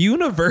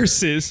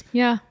universes.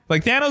 Yeah.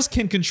 Like Thanos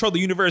can control the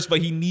universe, but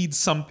he needs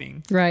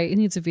something. Right. He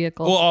needs a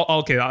vehicle. Well,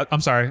 okay.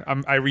 I'm sorry.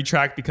 I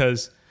retract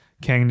because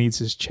Kang needs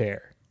his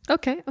chair.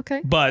 Okay.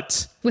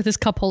 But with his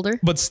cup holder.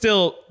 But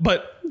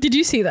did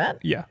you see that?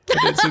 Yeah,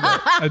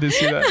 I did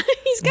see that.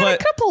 He's got a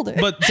cup holder.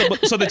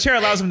 So the chair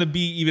allows him to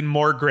be even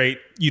more great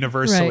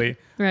universally.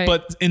 Right.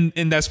 But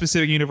in that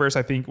specific universe,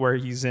 I think where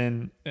he's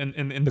in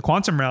the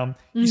quantum realm,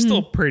 he's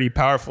still pretty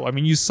powerful. I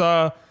mean, you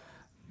saw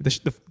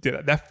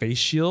that face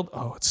shield.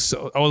 Oh, it's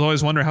so. I was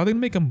always wondering how they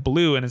make him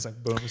blue, and it's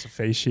like boom, it's a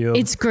face shield.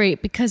 It's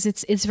great because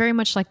it's very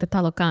much like the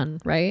Talocan,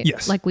 right?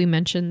 Yes. Like we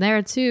mentioned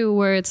there too,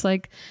 where it's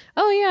like,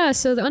 oh yeah,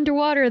 so the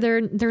underwater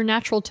they're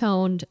natural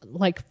toned,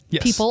 like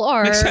people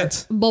are. Makes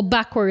sense. Well,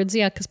 backwards,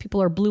 yeah, because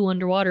people are blue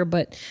underwater,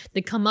 but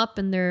they come up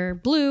and they're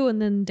blue,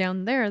 and then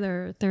down there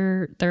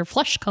they're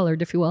flesh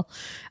colored, if you will,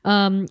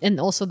 and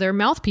also they're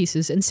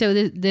mouthpieces. And so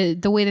the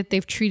way that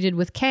they've treated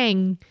with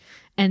Kang.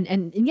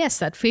 And yes,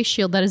 that face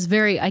shield that is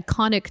very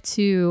iconic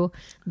to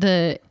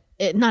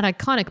not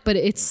iconic, but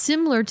it's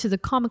similar to the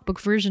comic book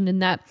version in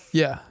that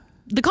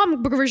the comic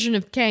book version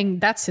of Kang,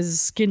 that's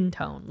his skin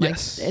tone. Like,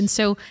 yes. And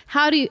so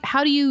how do you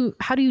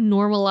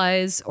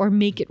normalize or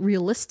make it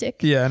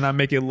realistic? Yeah, and not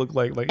make it look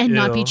like and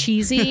not be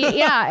cheesy.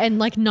 Yeah, and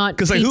like not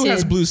because like who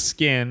has blue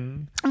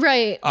skin?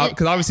 Right.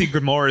 Because obviously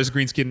Gamora's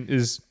green skin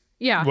is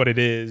yeah what it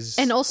is.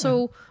 And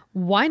also,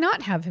 why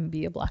not have him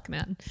be a black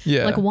man?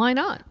 Yeah. Like, why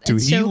not? Dude,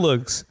 and so he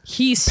looks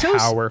he's so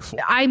powerful.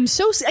 I'm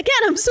so scared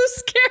of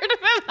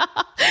him.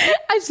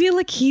 I feel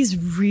like he's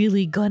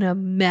really gonna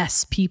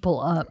mess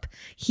people up.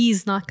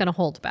 He's not gonna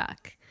hold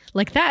back.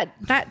 Like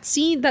that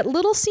scene, that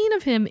little scene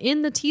of him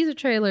in the teaser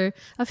trailer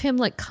of him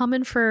like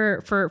coming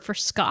for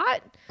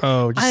Scott.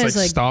 Oh, just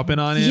like stomping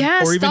on him.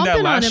 Yeah, or even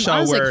that last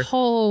shot where, like,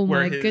 oh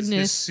where my goodness,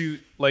 his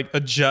suit like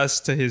adjusts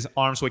to his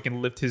arm so he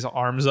can lift his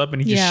arms up,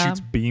 and he just shoots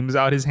beams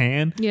out his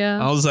hand.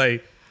 Yeah, I was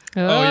like,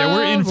 oh yeah,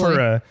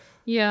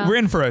 we're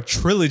in for a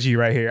trilogy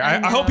right here.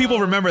 I hope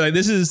people remember like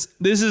this is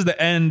the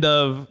end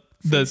of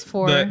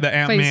the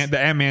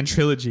Ant-Man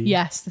trilogy.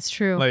 Yes, that's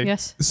true. Like,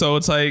 yes. So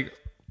it's like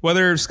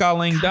whether Scott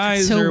Lang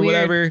dies so or weird.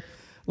 whatever,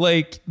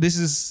 like this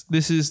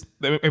is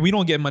and we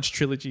don't get much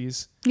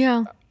trilogies.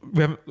 Yeah.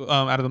 We have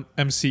out of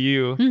the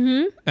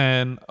MCU,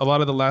 and a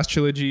lot of the last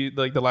trilogy,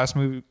 like the last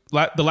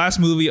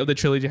movie of the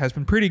trilogy has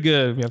been pretty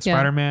good. We have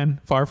Spider-Man,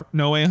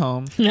 No Way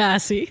Home. Yeah,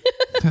 see,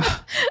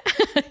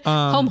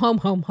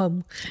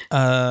 home.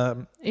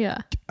 Yeah.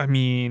 I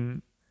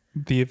mean,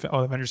 the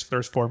Avengers.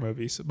 There's 4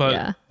 movies,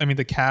 but I mean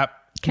the Cap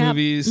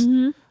movies,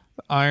 the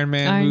Iron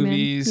Man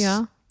movies.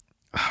 Yeah.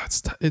 Oh,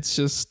 it's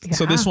just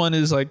so this one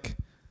is like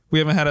we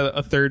haven't had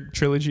a third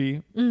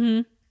trilogy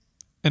in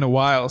a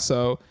while,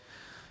 so.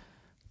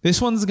 This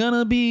one's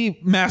gonna be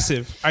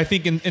massive. I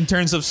think in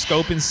terms of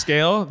scope and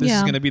scale, this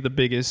is gonna be the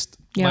biggest.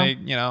 Like,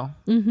 you know,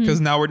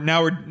 because now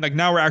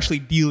we're actually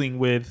dealing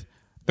with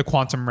the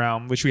quantum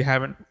realm, which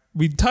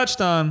we touched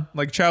on,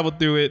 like traveled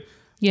through it,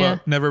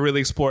 but never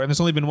really explored. And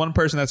there's only been one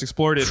person that's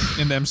explored it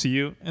in the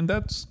MCU, and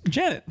that's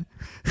Janet.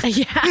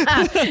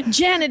 Yeah,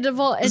 Janet of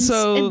all.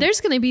 And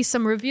there's gonna be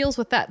some reveals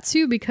with that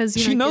too, because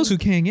she knows who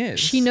Kang is.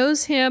 She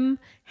knows him.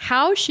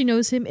 How she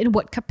knows him, in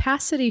what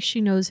capacity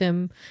she knows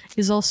him,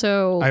 is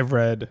also. I've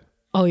read.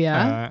 Oh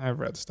yeah, I've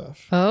read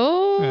stuff.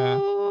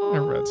 Oh, yeah,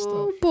 I've read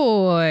stuff.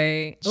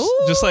 Boy,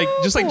 just like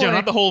Janet,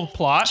 not the whole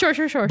plot.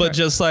 Sure. But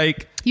just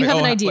like you have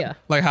an idea.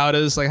 Like how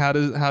does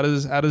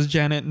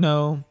Janet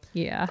know?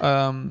 Yeah.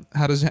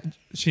 How does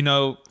she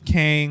know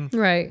Kang?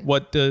 Right.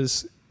 What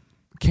does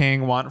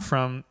Kang want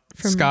from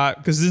Scott?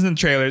 Because this is in the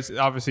trailers.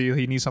 Obviously,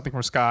 he needs something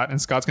from Scott,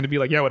 and Scott's gonna be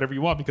like, "Yeah, whatever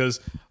you want," because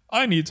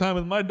I need time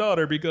with my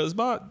daughter because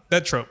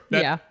that trope.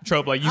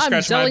 Like you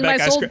scratch my back,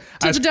 my soul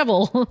to the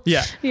devil.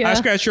 Yeah. I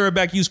scratch your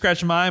back, you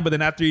scratch mine, but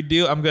then after you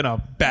do, I'm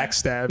gonna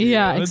backstab you.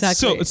 Yeah,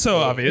 exactly. It's so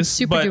obvious. It's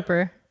super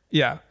duper.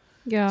 Yeah.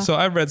 Yeah. So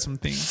I've read some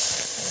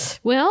things.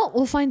 Well,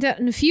 we'll find out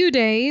in a few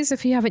days.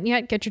 If you haven't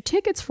yet, get your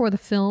tickets for the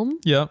film.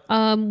 Yep.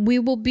 We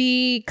will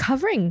be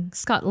covering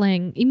Scott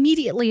Lang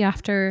immediately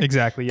after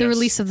the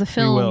release of the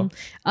film. We will.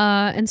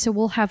 And so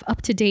we'll have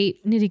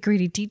up-to-date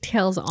nitty-gritty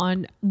details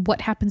on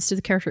what happens to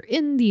the character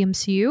in the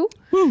MCU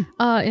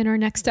in our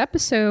next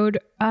episode.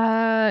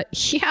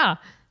 Yeah,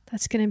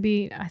 that's going to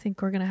be, I think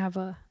we're going to have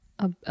a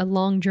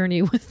long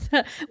journey with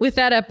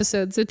that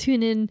episode. So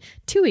tune in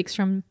 2 weeks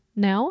from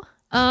now.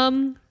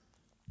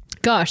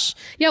 Gosh.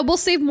 Yeah, we'll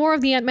save more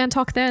of the Ant-Man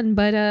talk then,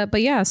 but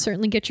yeah,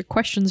 certainly get your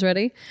questions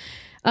ready.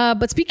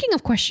 But speaking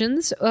of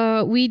questions,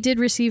 we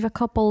did receive a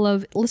couple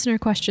of listener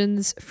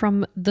questions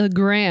from the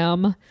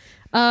gram,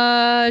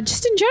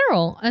 just in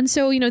general. And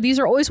so, these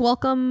are always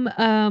welcome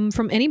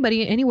from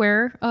anybody,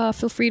 anywhere.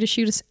 Feel free to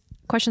shoot us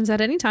questions at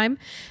any time.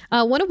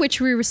 One of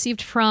which we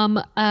received from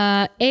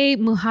A.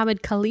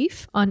 Muhammad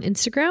Khalif on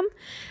Instagram.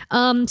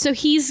 So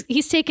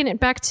he's taken it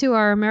back to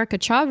our America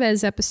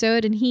Chavez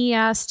episode, and he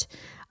asked,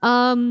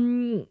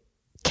 can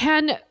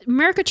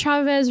America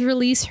Chavez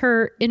release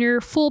her inner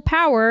full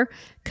power?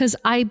 Because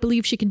I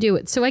believe she can do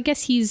it. So I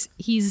guess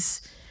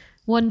he's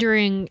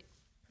wondering,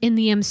 in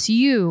the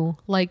MCU,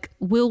 like,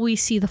 will we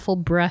see the full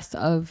breadth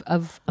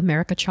of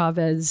America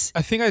Chavez?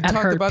 I think I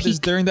talked about this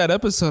during that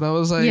episode. I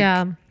was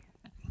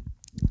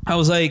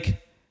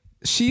like,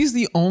 she's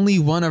the only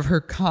one of her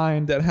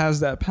kind that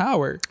has that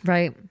power.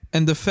 Right.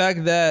 And the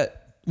fact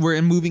that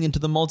we're moving into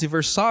the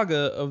multiverse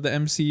saga of the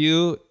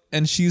MCU,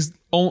 and she's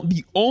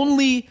the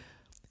only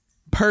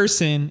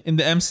person in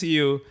the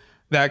MCU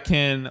that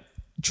can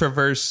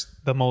traverse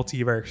the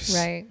multiverse.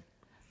 Right.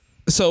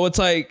 So it's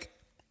like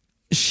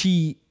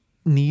she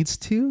needs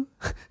to.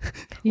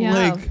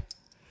 Yeah.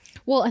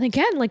 Well, and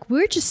again, like,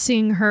 we're just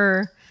seeing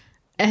her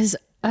as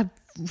a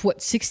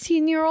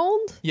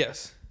 16-year-old?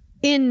 Yes.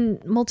 In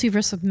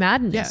Multiverse of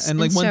Madness. Yeah, and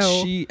like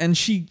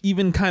she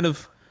even kind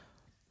of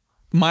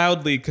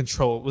mildly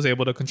was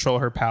able to control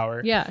her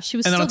power. Yeah, she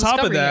was. And still then on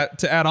top of that,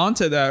 to add on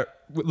to that,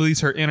 at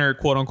least her inner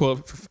quote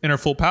unquote inner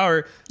full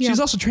power, she's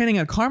also training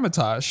at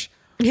Karmatosh.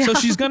 Yeah. So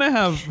she's gonna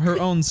have her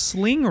own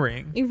sling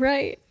ring.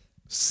 Right.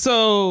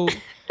 So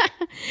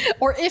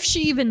or if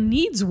she even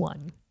needs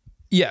one.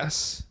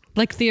 Yes.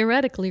 Like,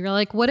 theoretically,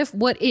 like, what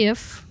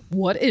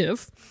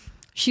if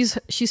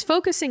she's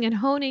focusing and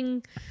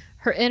honing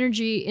her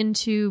energy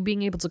into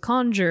being able to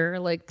conjure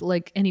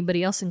like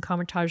anybody else in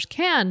Kamar-Taj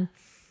can.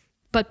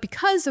 But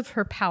because of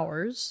her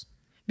powers,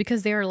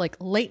 because they are like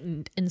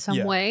latent in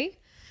some way,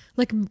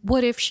 like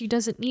what if she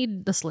doesn't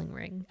need the sling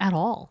ring at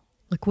all?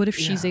 Like what if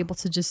she's able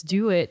to just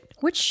do it,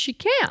 which she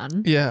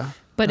can. Yeah.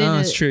 But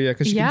that's true,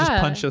 because she can just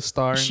punch a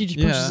star. She just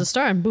punches a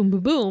star and boom, boom,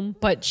 boom.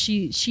 But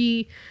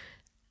she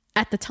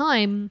at the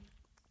time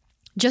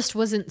just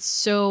wasn't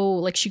so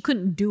like she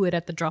couldn't do it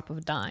at the drop of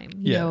a dime,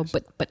 you know.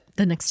 But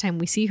the next time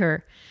we see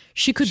her,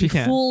 she could be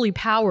fully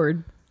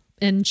powered,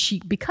 and she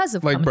because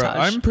of like, Kamar-Taj.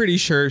 bro, I'm pretty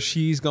sure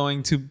she's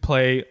going to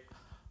play.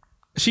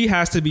 She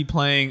has to be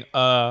playing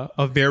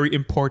a very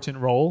important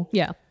role.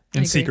 Yeah,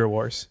 in Secret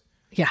Wars.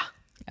 Yeah,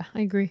 I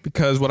agree.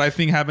 Because what I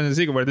think happened in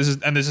Secret Wars, this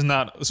is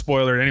not a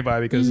spoiler to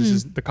anybody, because this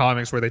is the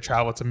comics where they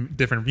travel to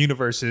different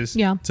universes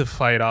to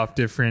fight off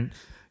different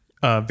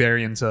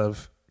variants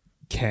of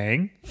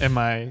Kang. Am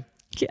I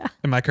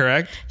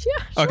correct?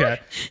 Yeah. Sure. Okay.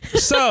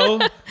 So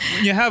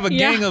when you have a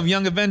gang of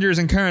young Avengers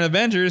and current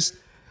Avengers,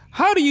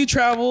 how do you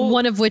travel?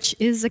 One of which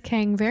is a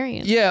Kang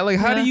variant. Yeah, like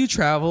how do you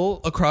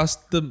travel across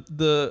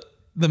the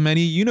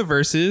many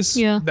universes?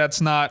 Yeah.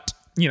 That's not,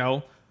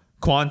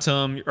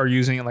 quantum or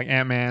using like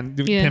Ant-Man,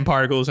 pin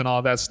particles and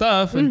all that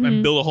stuff,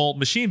 and build a whole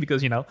machine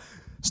because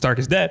Stark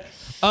is dead.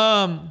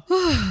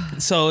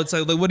 So it's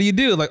like what do you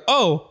do? Like,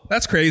 oh,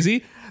 that's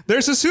crazy.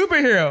 There's a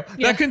superhero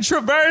that can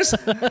traverse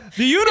the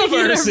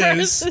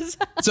universes.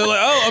 So like,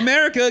 oh,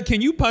 America,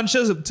 can you punch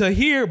us to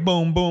here?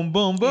 Boom, boom,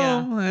 boom,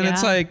 boom. And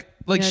it's like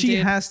she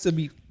has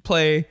to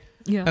play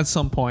at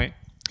some point.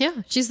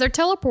 Yeah, she's their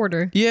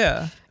teleporter.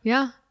 Yeah.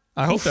 Yeah.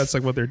 I hope that's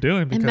like what they're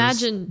doing.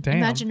 Because,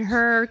 imagine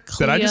her.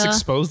 Clea. Did I just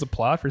expose the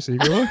plot for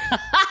Secret Wars?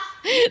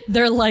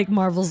 They're like,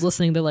 Marvel's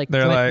listening. They're like,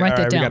 write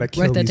that down.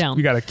 Write that down.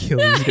 We gotta kill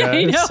these guys.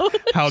 I know.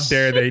 How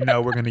dare they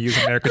know we're gonna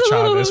use America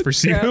Chavez for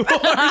Secret Wars?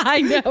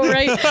 I know,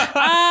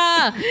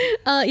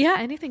 right? Yeah,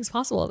 anything's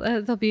possible.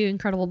 That'll be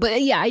incredible.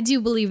 But yeah, I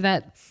do believe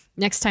that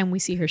next time we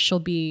see her, she'll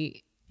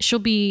be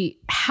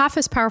half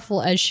as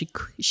powerful as she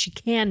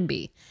can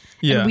be.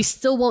 Yeah. And we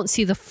still won't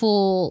see the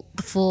full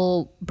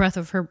breadth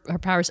of her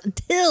powers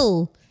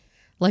until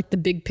like the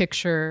big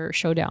picture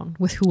showdown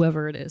with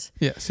whoever it is.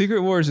 Yeah, Secret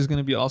Wars is going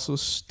to be also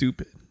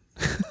stupid.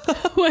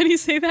 Why do you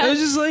say that? It's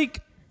just like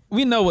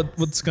we know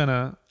what's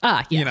gonna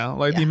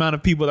the amount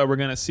of people that we're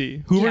gonna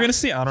see. Who we're gonna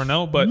see, I don't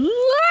know, but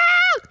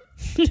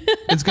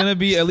it's gonna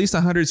be at least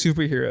 100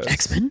 superheroes.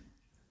 X-Men.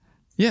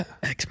 Yeah,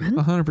 X-Men.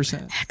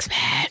 100%.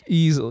 X-Men.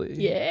 Easily.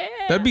 Yeah.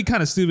 That'd be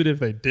kind of stupid if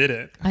they did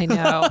it. I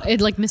know.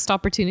 It'd like missed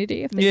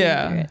opportunity if they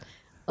didn't do it.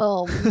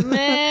 Oh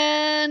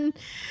man.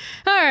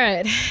 All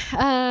right.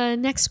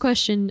 Next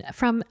question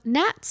from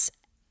Nats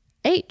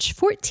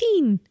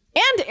H14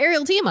 and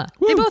Ariel Tima.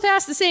 Woo. They both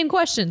asked the same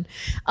question.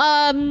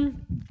 What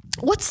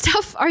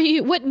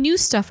new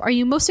stuff are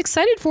you most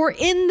excited for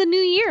in the new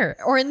year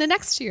or in the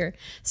next year?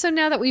 So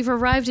now that we've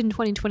arrived in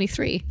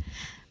 2023,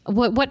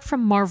 what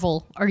from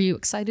Marvel are you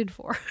excited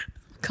for?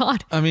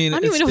 God, I mean, I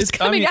don't even know what's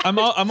coming out.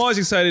 I'm always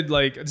excited.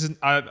 Like,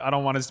 I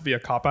don't want this to be a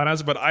cop out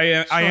answer, but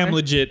I am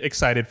legit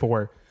excited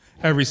for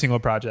every single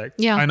project.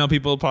 Yeah, I know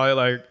people probably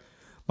like,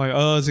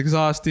 oh, it's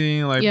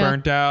exhausting, like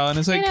burnt out, and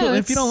it's like, cool.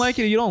 If you don't like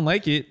it, you don't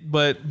like it,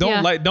 but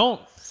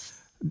don't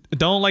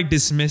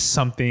dismiss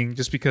something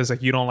just because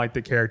like you don't like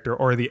the character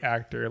or the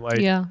actor.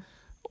 Like,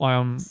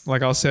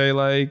 like I'll say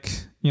like,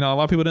 a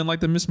lot of people didn't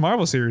like the Miss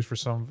Marvel series for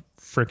some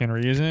freaking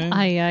reason.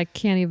 I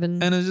can't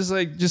even. And it's just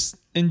like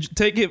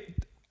take it.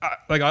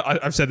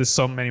 I've said this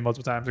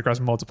multiple times across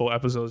multiple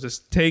episodes.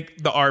 Just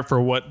take the art for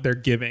what they're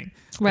giving.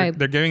 Right.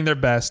 They're giving their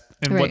best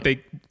and what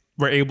they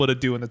were able to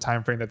do in the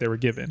time frame that they were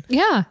given.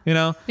 Yeah.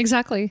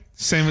 Exactly.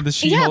 Same with the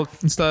She-Hulk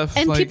and stuff.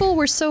 And people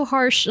were so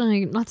harsh,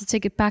 not to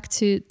take it back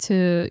to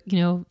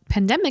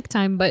pandemic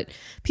time, but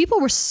people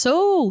were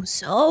so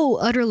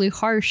utterly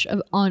harsh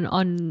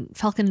on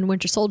Falcon and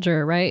Winter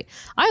Soldier, right?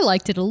 I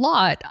liked it a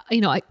lot.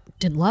 I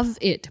didn't love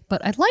it,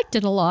 but I liked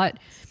it a lot.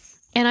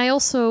 And I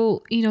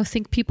also,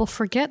 think people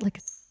forget,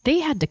 like, they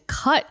had to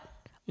cut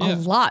a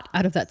lot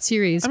out of that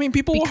series. I mean,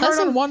 people were hard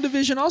on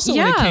WandaVision also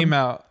when it came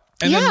out.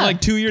 And then like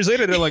 2 years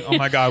later, they're like, "Oh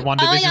my God,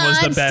 WandaVision was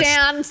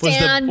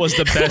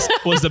the best.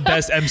 Was the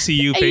best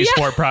MCU Phase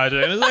 4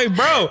 project." And it's like,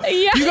 bro,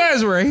 you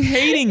guys were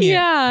hating it.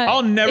 Yeah,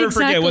 I'll never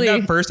forget when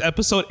that first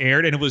episode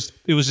aired, and it was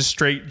just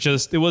straight.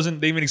 It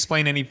wasn't. They even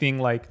explained anything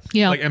like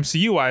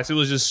MCU wise. It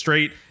was just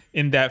straight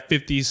in that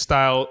 50s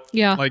style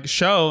like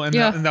show, and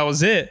that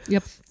was it.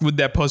 Yep. With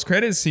that post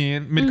credit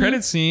scene, mid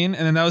credit scene,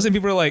 and then that was it.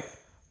 People were like,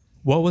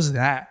 "What was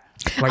that?"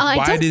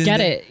 Like, I didn't get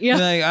it. Yeah.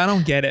 Like, I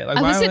don't get it. Like,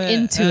 I wasn't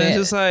into it. It's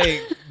just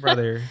like,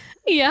 brother.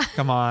 Yeah.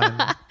 Come on.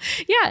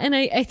 Yeah. And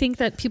I think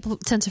that people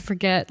tend to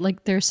forget,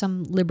 like, there's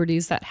some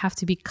liberties that have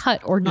to be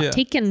cut or not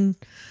taken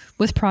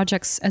with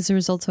projects as a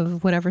result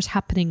of whatever's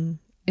happening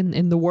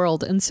in the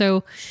world. And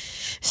so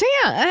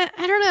yeah,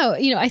 I don't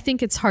know. I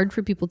think it's hard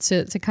for people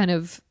to kind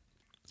of,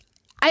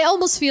 I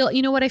almost feel,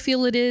 what I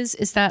feel it is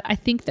that I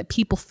think that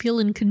people feel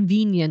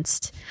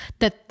inconvenienced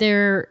that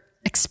they're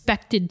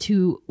expected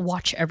to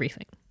watch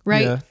everything.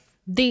 Right. Yeah.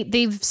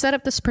 They've set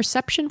up this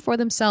perception for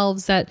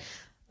themselves that,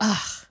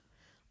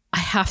 I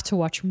have to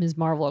watch Ms.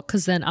 Marvel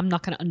because then I'm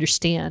not going to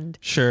understand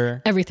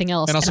everything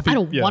else. And also I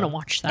don't want to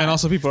watch that. And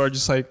also people are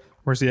just like,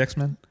 where's the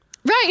X-Men?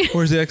 Right.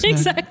 Where's the X-Men?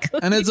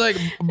 Exactly. And it's like,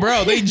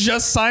 bro, they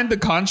just signed the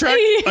contract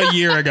a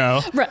year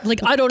ago. Right.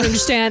 Like, I don't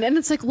understand. And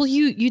it's like, well,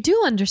 you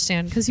do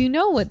understand because you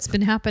know what's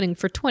been happening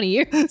for 20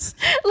 years.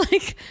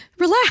 Like,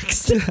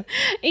 relax.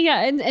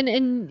 Yeah.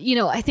 And you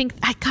know, I think,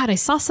 I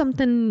saw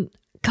something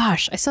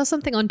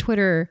on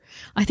Twitter.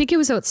 I think it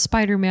was about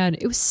Spider-Man.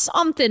 It was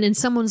something. And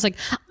someone's like,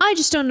 I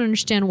just don't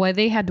understand why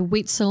they had to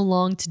wait so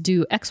long to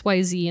do X,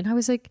 Y, Z. And I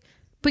was like,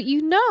 but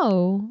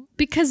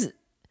because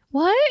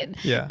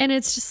what? Yeah. And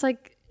it's just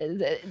like,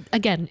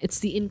 again, it's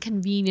the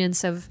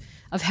inconvenience of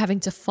having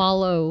to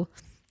follow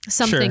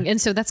something.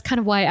 And so that's kind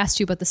of why I asked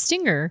you about the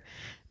stinger,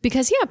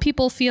 because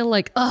people feel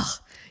like,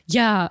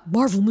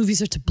 Marvel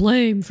movies are to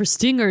blame for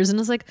stingers. And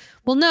it's like,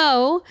 well,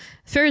 no,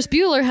 Ferris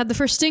Bueller had the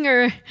first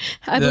stinger,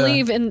 I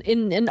believe,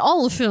 in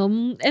all of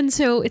film. And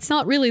so it's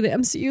not really the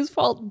MCU's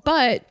fault,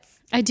 but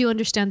I do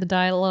understand the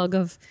dialogue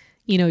of,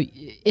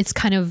 it's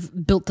kind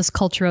of built this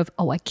culture of,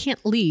 I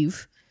can't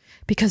leave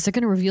because they're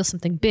going to reveal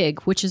something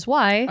big, which is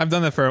why I've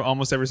done that for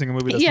almost every single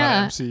movie that's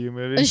not an MCU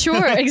movie.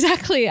 Sure,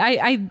 exactly.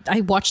 I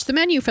watched the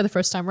menu for the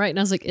first time, right? And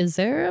I was like, is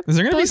there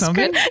going to be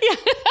something? Yeah.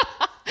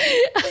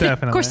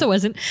 Definitely. Of course there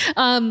wasn't.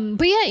 But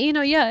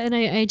and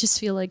I just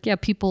feel like,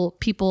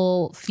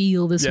 people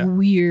feel this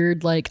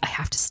weird, like, I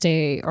have to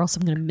stay or else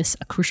I'm going to miss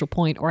a crucial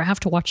point, or I have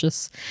to watch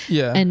this.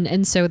 Yeah.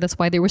 And so that's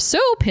why they were so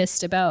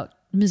pissed about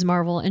Ms.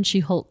 Marvel and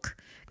She-Hulk,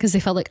 because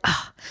they felt like,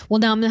 well,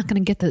 now I'm not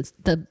going to get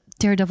the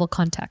Daredevil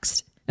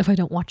context if I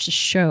don't watch the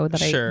show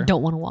that I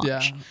don't want to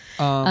watch.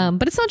 Yeah.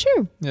 But it's not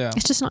true. Yeah.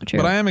 It's just not true.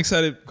 But I am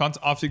excited.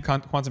 Obviously,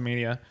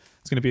 Quantumania.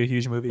 It's going to be a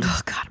huge movie.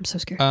 Oh God, I'm so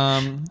scared.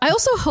 I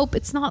also hope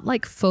it's not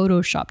like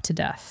Photoshopped to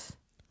death,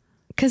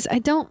 because I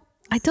don't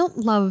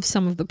love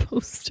some of the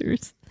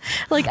posters.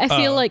 Like, I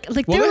feel like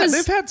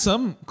they've had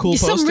some cool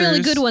posters. Some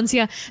really good ones.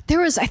 Yeah.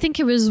 I think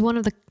it was one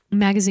of the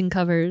magazine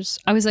covers.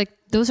 I was like,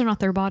 those are not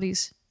their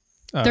bodies.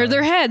 They're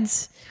their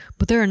heads,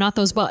 but they're not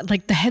those bodies.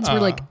 Like, the heads were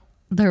like,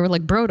 they were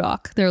like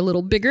Brodok. They're a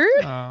little bigger.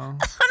 And I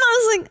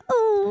was like,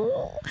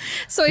 oh.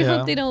 So I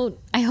hope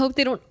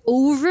they don't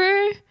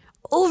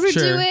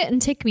overdo it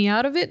and take me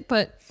out of it.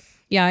 But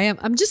yeah, I am.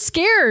 I'm just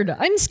scared.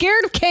 I'm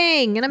scared of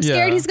Kang, and I'm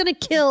scared he's gonna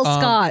kill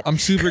Scott. I'm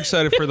super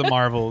excited for the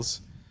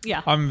Marvels.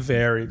 Yeah, I'm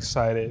very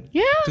excited.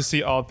 Yeah, to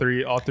see all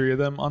three of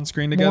them on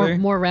screen together.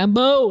 More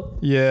Rambo.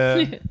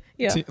 Yeah,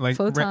 yeah. Like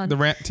Photon.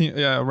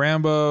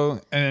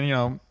 Rambo,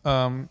 and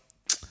then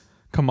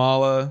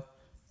Kamala.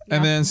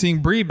 And then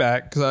seeing Brie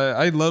back, because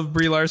I love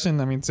Brie Larson.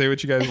 I mean, say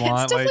what you guys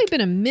want. It's definitely been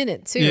a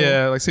minute too.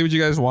 Yeah, like say what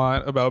you guys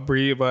want about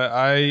Brie, but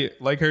I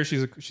like her.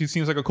 She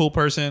seems like a cool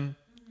person.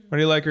 I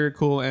really like her,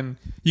 cool, and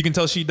you can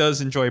tell she does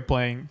enjoy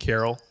playing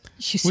Carol,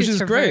 which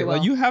is great. Well.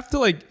 Like, you have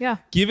to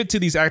give it to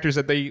these actors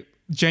that they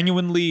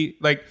genuinely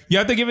like. You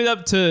have to give it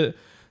up to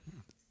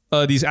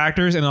these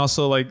actors and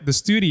also like the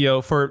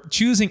studio for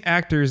choosing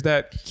actors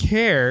that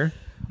care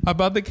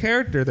about the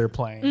character they're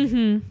playing.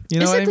 Mm-hmm. You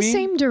know is what it the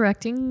same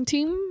directing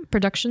team,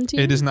 production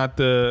team? It is not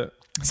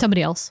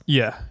somebody else.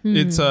 Yeah,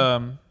 it's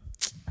I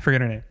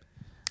forget her name,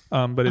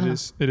 but it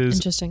is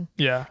interesting.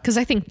 Yeah, because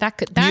I think that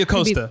Nia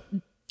Costa.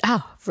 Could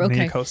be, okay.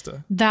 Nia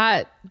Costa.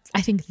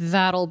 I think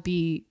that'll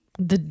be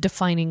the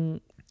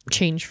defining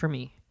change for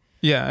me.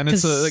 Yeah, and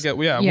it's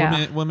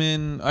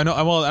women. I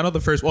know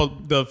the first. Well,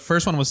 the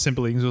first one was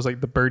Simply because it was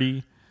like the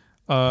Birdie.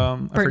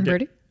 Bert and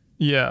Birdie.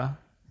 Yeah,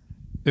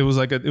 it was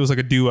like a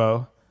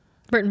duo.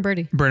 Bert and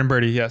Birdie. Bert and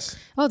Birdie, yes.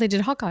 Oh, they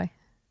did Hawkeye.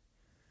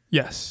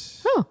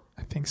 Yes. Oh,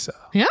 I think so.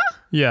 Yeah.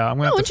 Yeah, I'm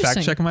gonna have to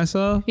fact check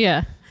myself.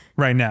 Yeah.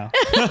 Right now.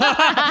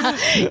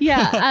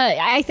 Yeah,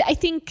 I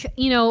think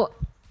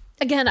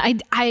again,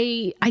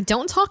 I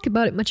don't talk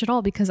about it much at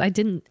all because I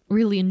didn't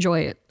really enjoy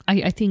it.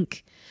 I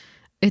think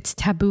it's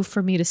taboo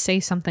for me to say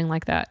something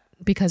like that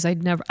because I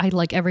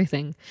like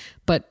everything,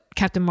 but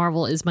Captain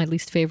Marvel is my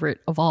least favorite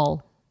of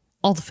all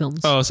the films.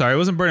 Oh, sorry, it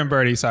wasn't Bert and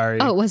Birdie. Sorry.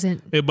 Oh, it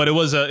wasn't. But it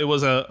was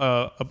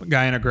a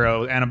guy and a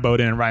girl, Anna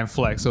Boden and Ryan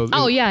Fleck. So them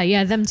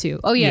two.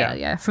 Oh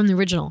yeah, from the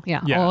original.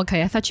 Yeah. Oh,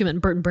 okay. I thought you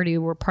meant Bert and Birdie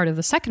were part of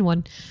the second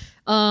one.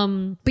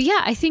 But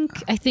yeah, I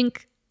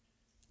think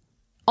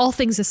all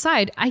things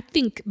aside, I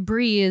think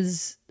Brie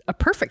is a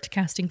perfect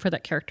casting for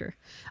that character.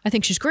 I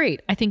think she's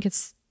great. I think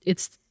it's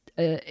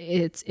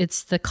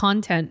the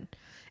content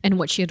and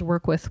what she had to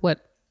work with,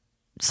 what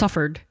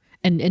suffered,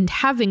 and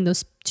having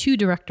those two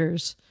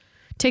directors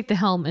take the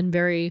helm and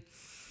very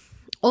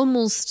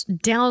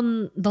almost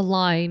down the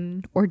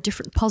line or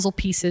different puzzle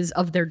pieces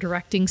of their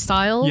directing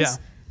styles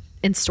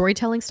and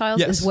storytelling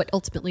styles is what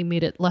ultimately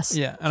made it less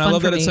and fun I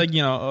love that me. it's like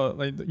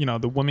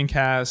the woman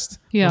cast,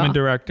 woman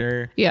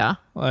director,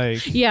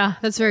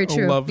 that's very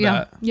true. I love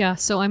that.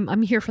 So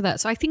I'm here for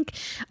that. So I think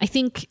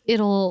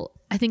it'll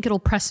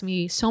press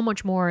me so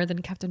much more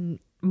than Captain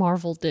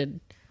Marvel did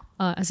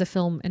as a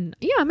film, and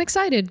I'm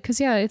excited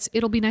because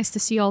it'll be nice to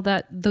see all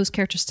those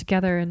characters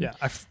together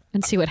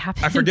and see what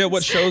happens. I forget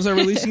what shows are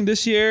releasing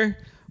this year,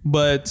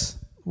 but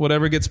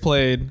whatever gets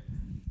played,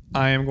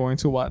 I am going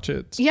to watch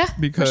it. Yeah,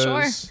 because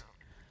for sure.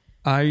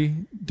 I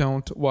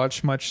don't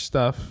watch much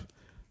stuff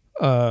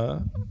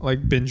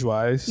like binge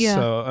wise. Yeah.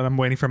 So, and I'm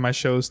waiting for my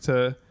shows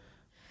to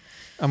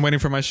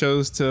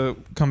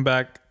come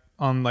back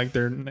on like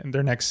their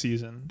next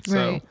season. So.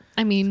 Right.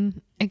 I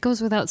mean, it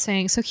goes without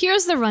saying. So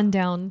here's the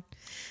rundown,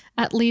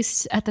 at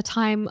least at the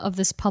time of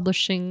this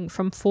publishing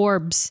from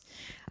Forbes.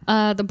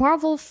 The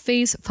Marvel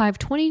Phase 5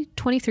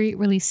 2023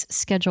 release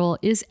schedule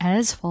is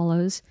as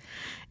follows.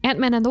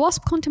 Ant-Man and the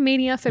Wasp: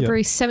 Quantumania,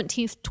 February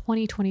 17th,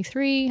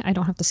 2023. I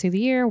don't have to say the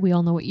year. We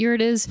all know what year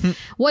it is.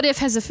 What If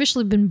has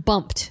officially been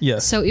bumped.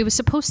 Yes. So it was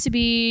supposed to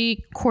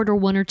be quarter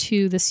 1 or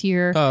 2 this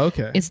year. Oh,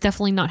 okay. It's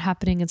definitely not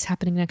happening. It's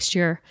happening next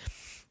year.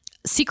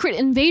 Secret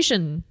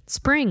Invasion,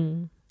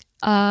 spring.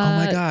 Oh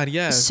my God,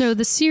 yes. So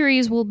the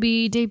series will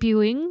be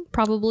debuting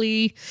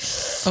probably.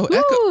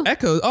 Oh,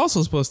 Echo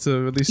also supposed to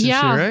release this year,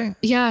 right?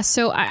 Yeah.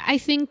 So I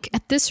think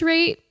at this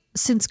rate,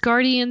 since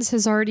Guardians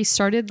has already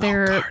started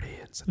their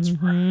Guardians, that's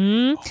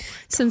right. Oh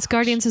since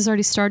Guardians is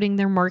already starting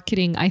their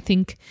marketing, I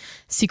think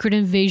Secret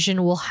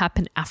Invasion will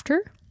happen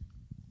after.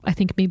 I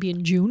think maybe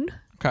in June.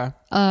 Okay.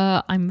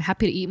 I'm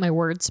happy to eat my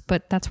words,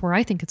 but that's where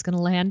I think it's going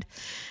to land.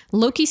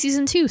 Loki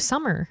season 2,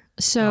 summer.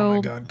 So oh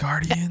my God,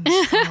 Guardians.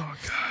 Oh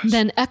gosh.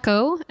 Then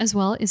Echo as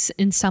well is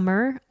in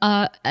summer.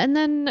 And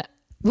then,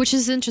 which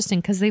is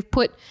interesting because they've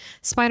put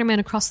Spider-Man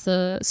Across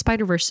the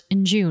Spider-Verse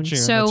in June.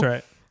 So, that's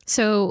right.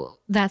 So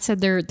that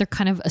said, they're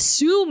kind of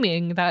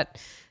assuming that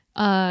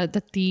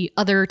that the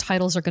other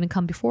titles are going to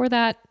come before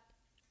that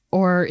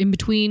or in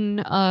between.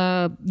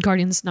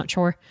 Guardians, not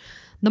sure.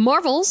 The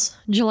Marvels,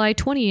 July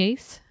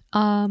 28th.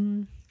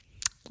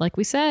 Like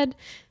we said,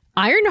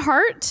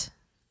 Ironheart.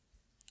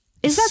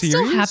 Is that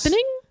still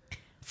happening?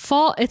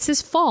 Fall. It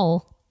says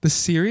fall. The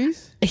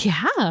series?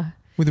 Yeah.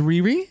 With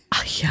Riri?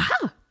 Yeah.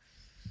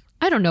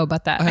 I don't know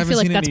about that. I feel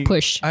like that's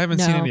pushed. I haven't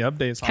seen any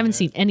updates on Haven't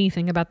seen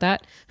anything about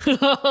that.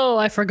 Oh,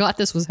 I forgot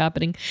this was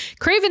happening.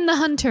 Kraven the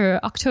Hunter,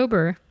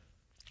 October,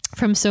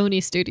 from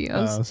Sony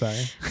Studios. Oh,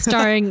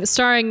 sorry.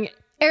 starring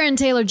Aaron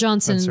Taylor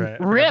Johnson. That's right.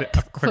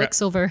 Rip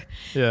Quicksilver.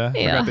 Yeah,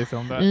 I forgot they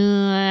filmed that.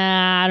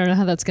 I don't know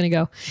how that's going to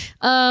go.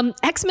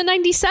 X-Men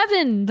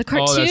 97, the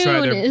cartoon, that's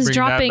right. is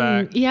dropping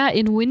back.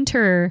 in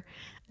winter.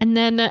 And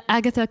then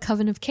Agatha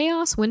Coven of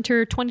Chaos,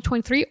 winter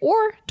 2023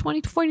 or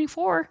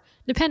 2024,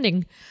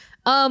 depending.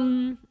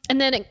 And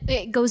then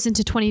it goes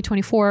into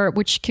 2024,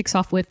 which kicks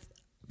off with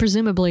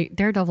presumably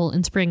Daredevil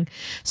in spring.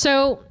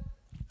 So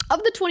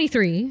of the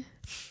 23,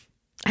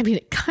 I mean,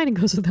 it kind of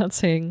goes without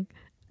saying,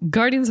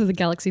 Guardians of the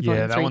Galaxy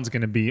Volume 3. Yeah, that one's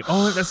going to be...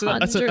 Oh, that's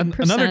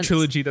another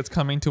trilogy that's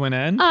coming to an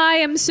end. I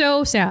am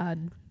so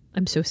sad.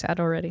 I'm so sad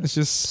already. It's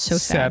just so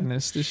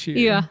sadness this year.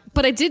 Yeah,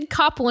 but I did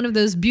cop one of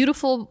those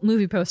beautiful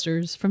movie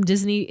posters from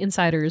Disney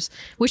Insiders,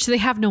 which they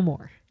have no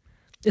more.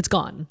 It's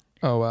gone.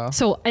 Oh, wow.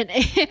 So and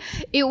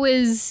it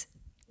was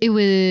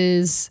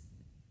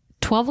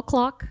 12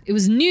 o'clock. It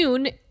was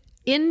noon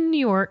in New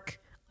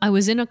York. I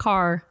was in a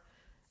car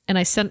and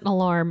I sent an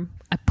alarm.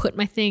 I put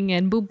my thing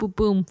in, boom, boom,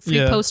 boom, free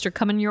poster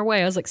coming your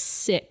way. I was like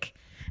sick.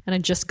 And I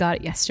just got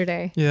it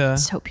yesterday. Yeah.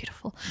 It's so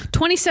beautiful.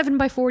 27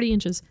 by 40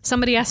 inches.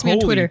 Somebody asked me on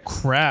Twitter.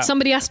 Crap.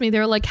 Somebody asked me, they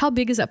were like, how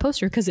big is that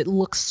poster? Because it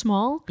looks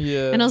small.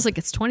 Yeah. And I was like,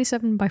 it's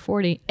 27 by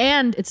 40.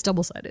 And it's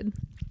double-sided.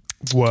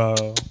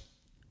 Whoa.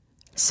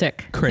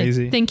 Sick.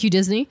 Crazy. Thank you,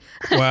 Disney.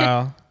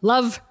 Wow.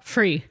 Love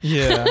free.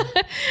 Yeah.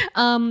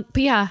 But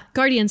yeah,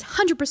 Guardians,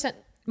 100%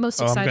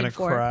 most excited I'm gonna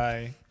for.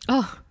 cry.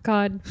 Oh,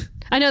 God.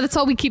 I know that's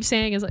all we keep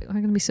saying is like, I'm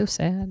going to be so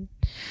sad.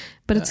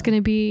 But it's going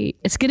to be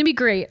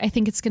great. I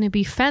think it's going to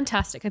be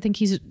fantastic. I think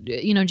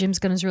James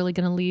Gunn is really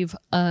going to leave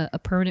a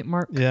permanent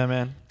mark. Yeah,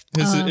 man.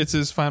 It's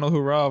his final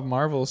hurrah of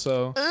Marvel,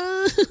 so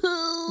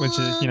which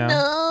is he's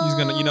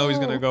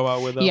gonna go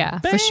out with a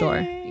for sure.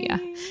 Yeah,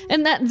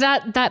 and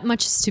that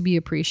much is to be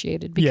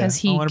appreciated because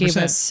he 100%. gave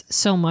us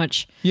so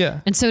much.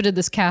 Yeah, and so did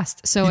this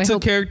cast. So he I took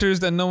hope characters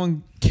that no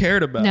one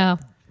cared about. No,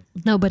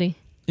 nobody.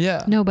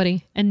 Yeah,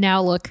 nobody. And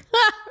now look.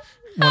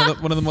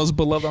 one of the most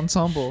beloved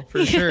ensemble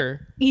for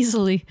sure.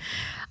 Easily.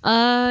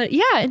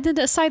 And then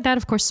aside that,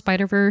 of course,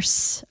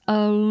 Spider-Verse,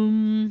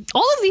 all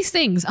of these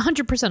things,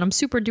 100%. I'm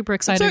super duper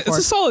excited for. It's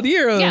a solid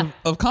year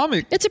of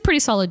comic. It's a pretty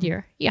solid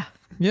year. Yeah.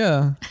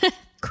 Yeah.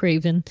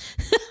 Craven.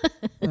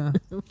 Can't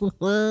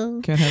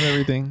have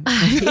everything.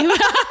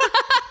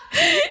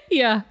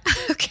 Yeah.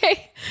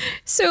 Okay.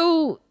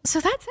 So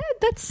that's it.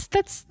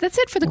 That's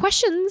it for the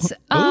questions.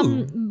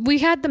 We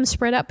had them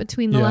spread up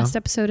between the last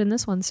episode and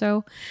this one.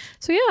 So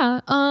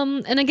yeah.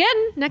 And again,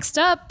 next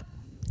up,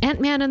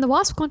 Ant-Man and the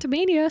Wasp: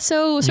 Quantumania.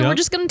 So we're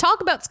just going to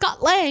talk about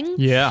Scott Lang.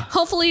 Yeah.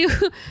 Hopefully,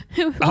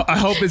 I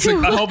hope it's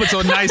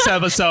a nice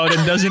episode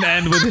and doesn't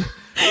end with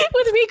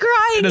me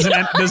crying.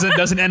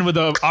 Doesn't end with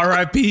a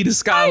R.I.P. to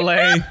Scott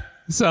Lang.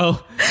 So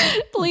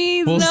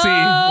please, we'll see.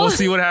 We'll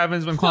see what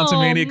happens when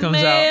Quantumania comes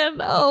out.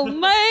 Oh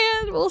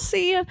man, we'll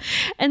see.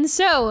 And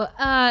so,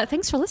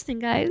 thanks for listening,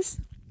 guys.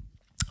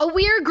 A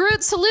Weird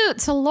Groot salute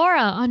to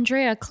Laura,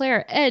 Andrea,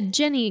 Claire, Ed,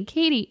 Jenny,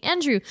 Katie,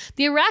 Andrew,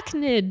 the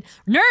Arachnid,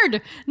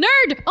 Nerd.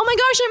 Oh my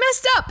gosh, I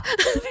messed up.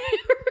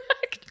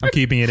 I'm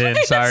keeping it in.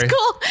 Sorry. That's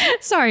cool.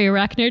 Sorry,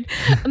 Arachnid.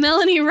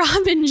 Melanie,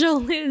 Robin, Joe,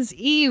 Liz,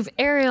 Eve,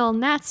 Ariel,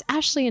 Nats,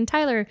 Ashley, and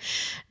Tyler.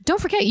 Don't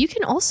forget, you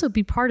can also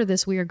be part of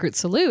this We Are Groot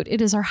Salute.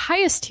 It is our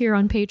highest tier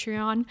on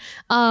Patreon.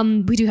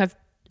 We do have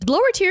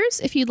lower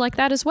tiers if you'd like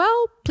that as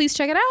well. Please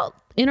check it out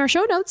in our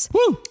show notes.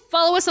 Woo!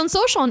 Follow us on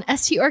social on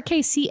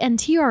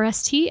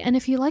STRKCNTRST. And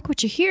if you like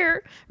what you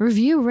hear,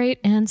 review, rate,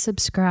 and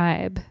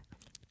subscribe.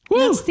 Woo!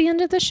 That's the end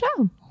of the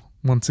show.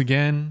 Once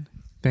again,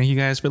 thank you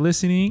guys for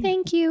listening.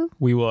 Thank you.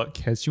 We will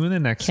catch you in the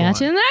next one.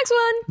 Catch you in the next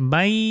one.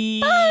 Bye.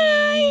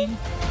 Bye.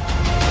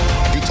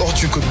 You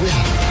thought you could win.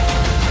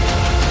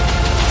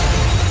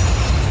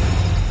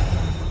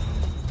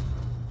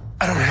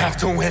 I don't have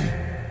to win.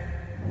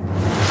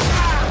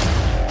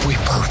 We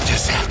both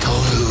just have to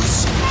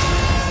lose.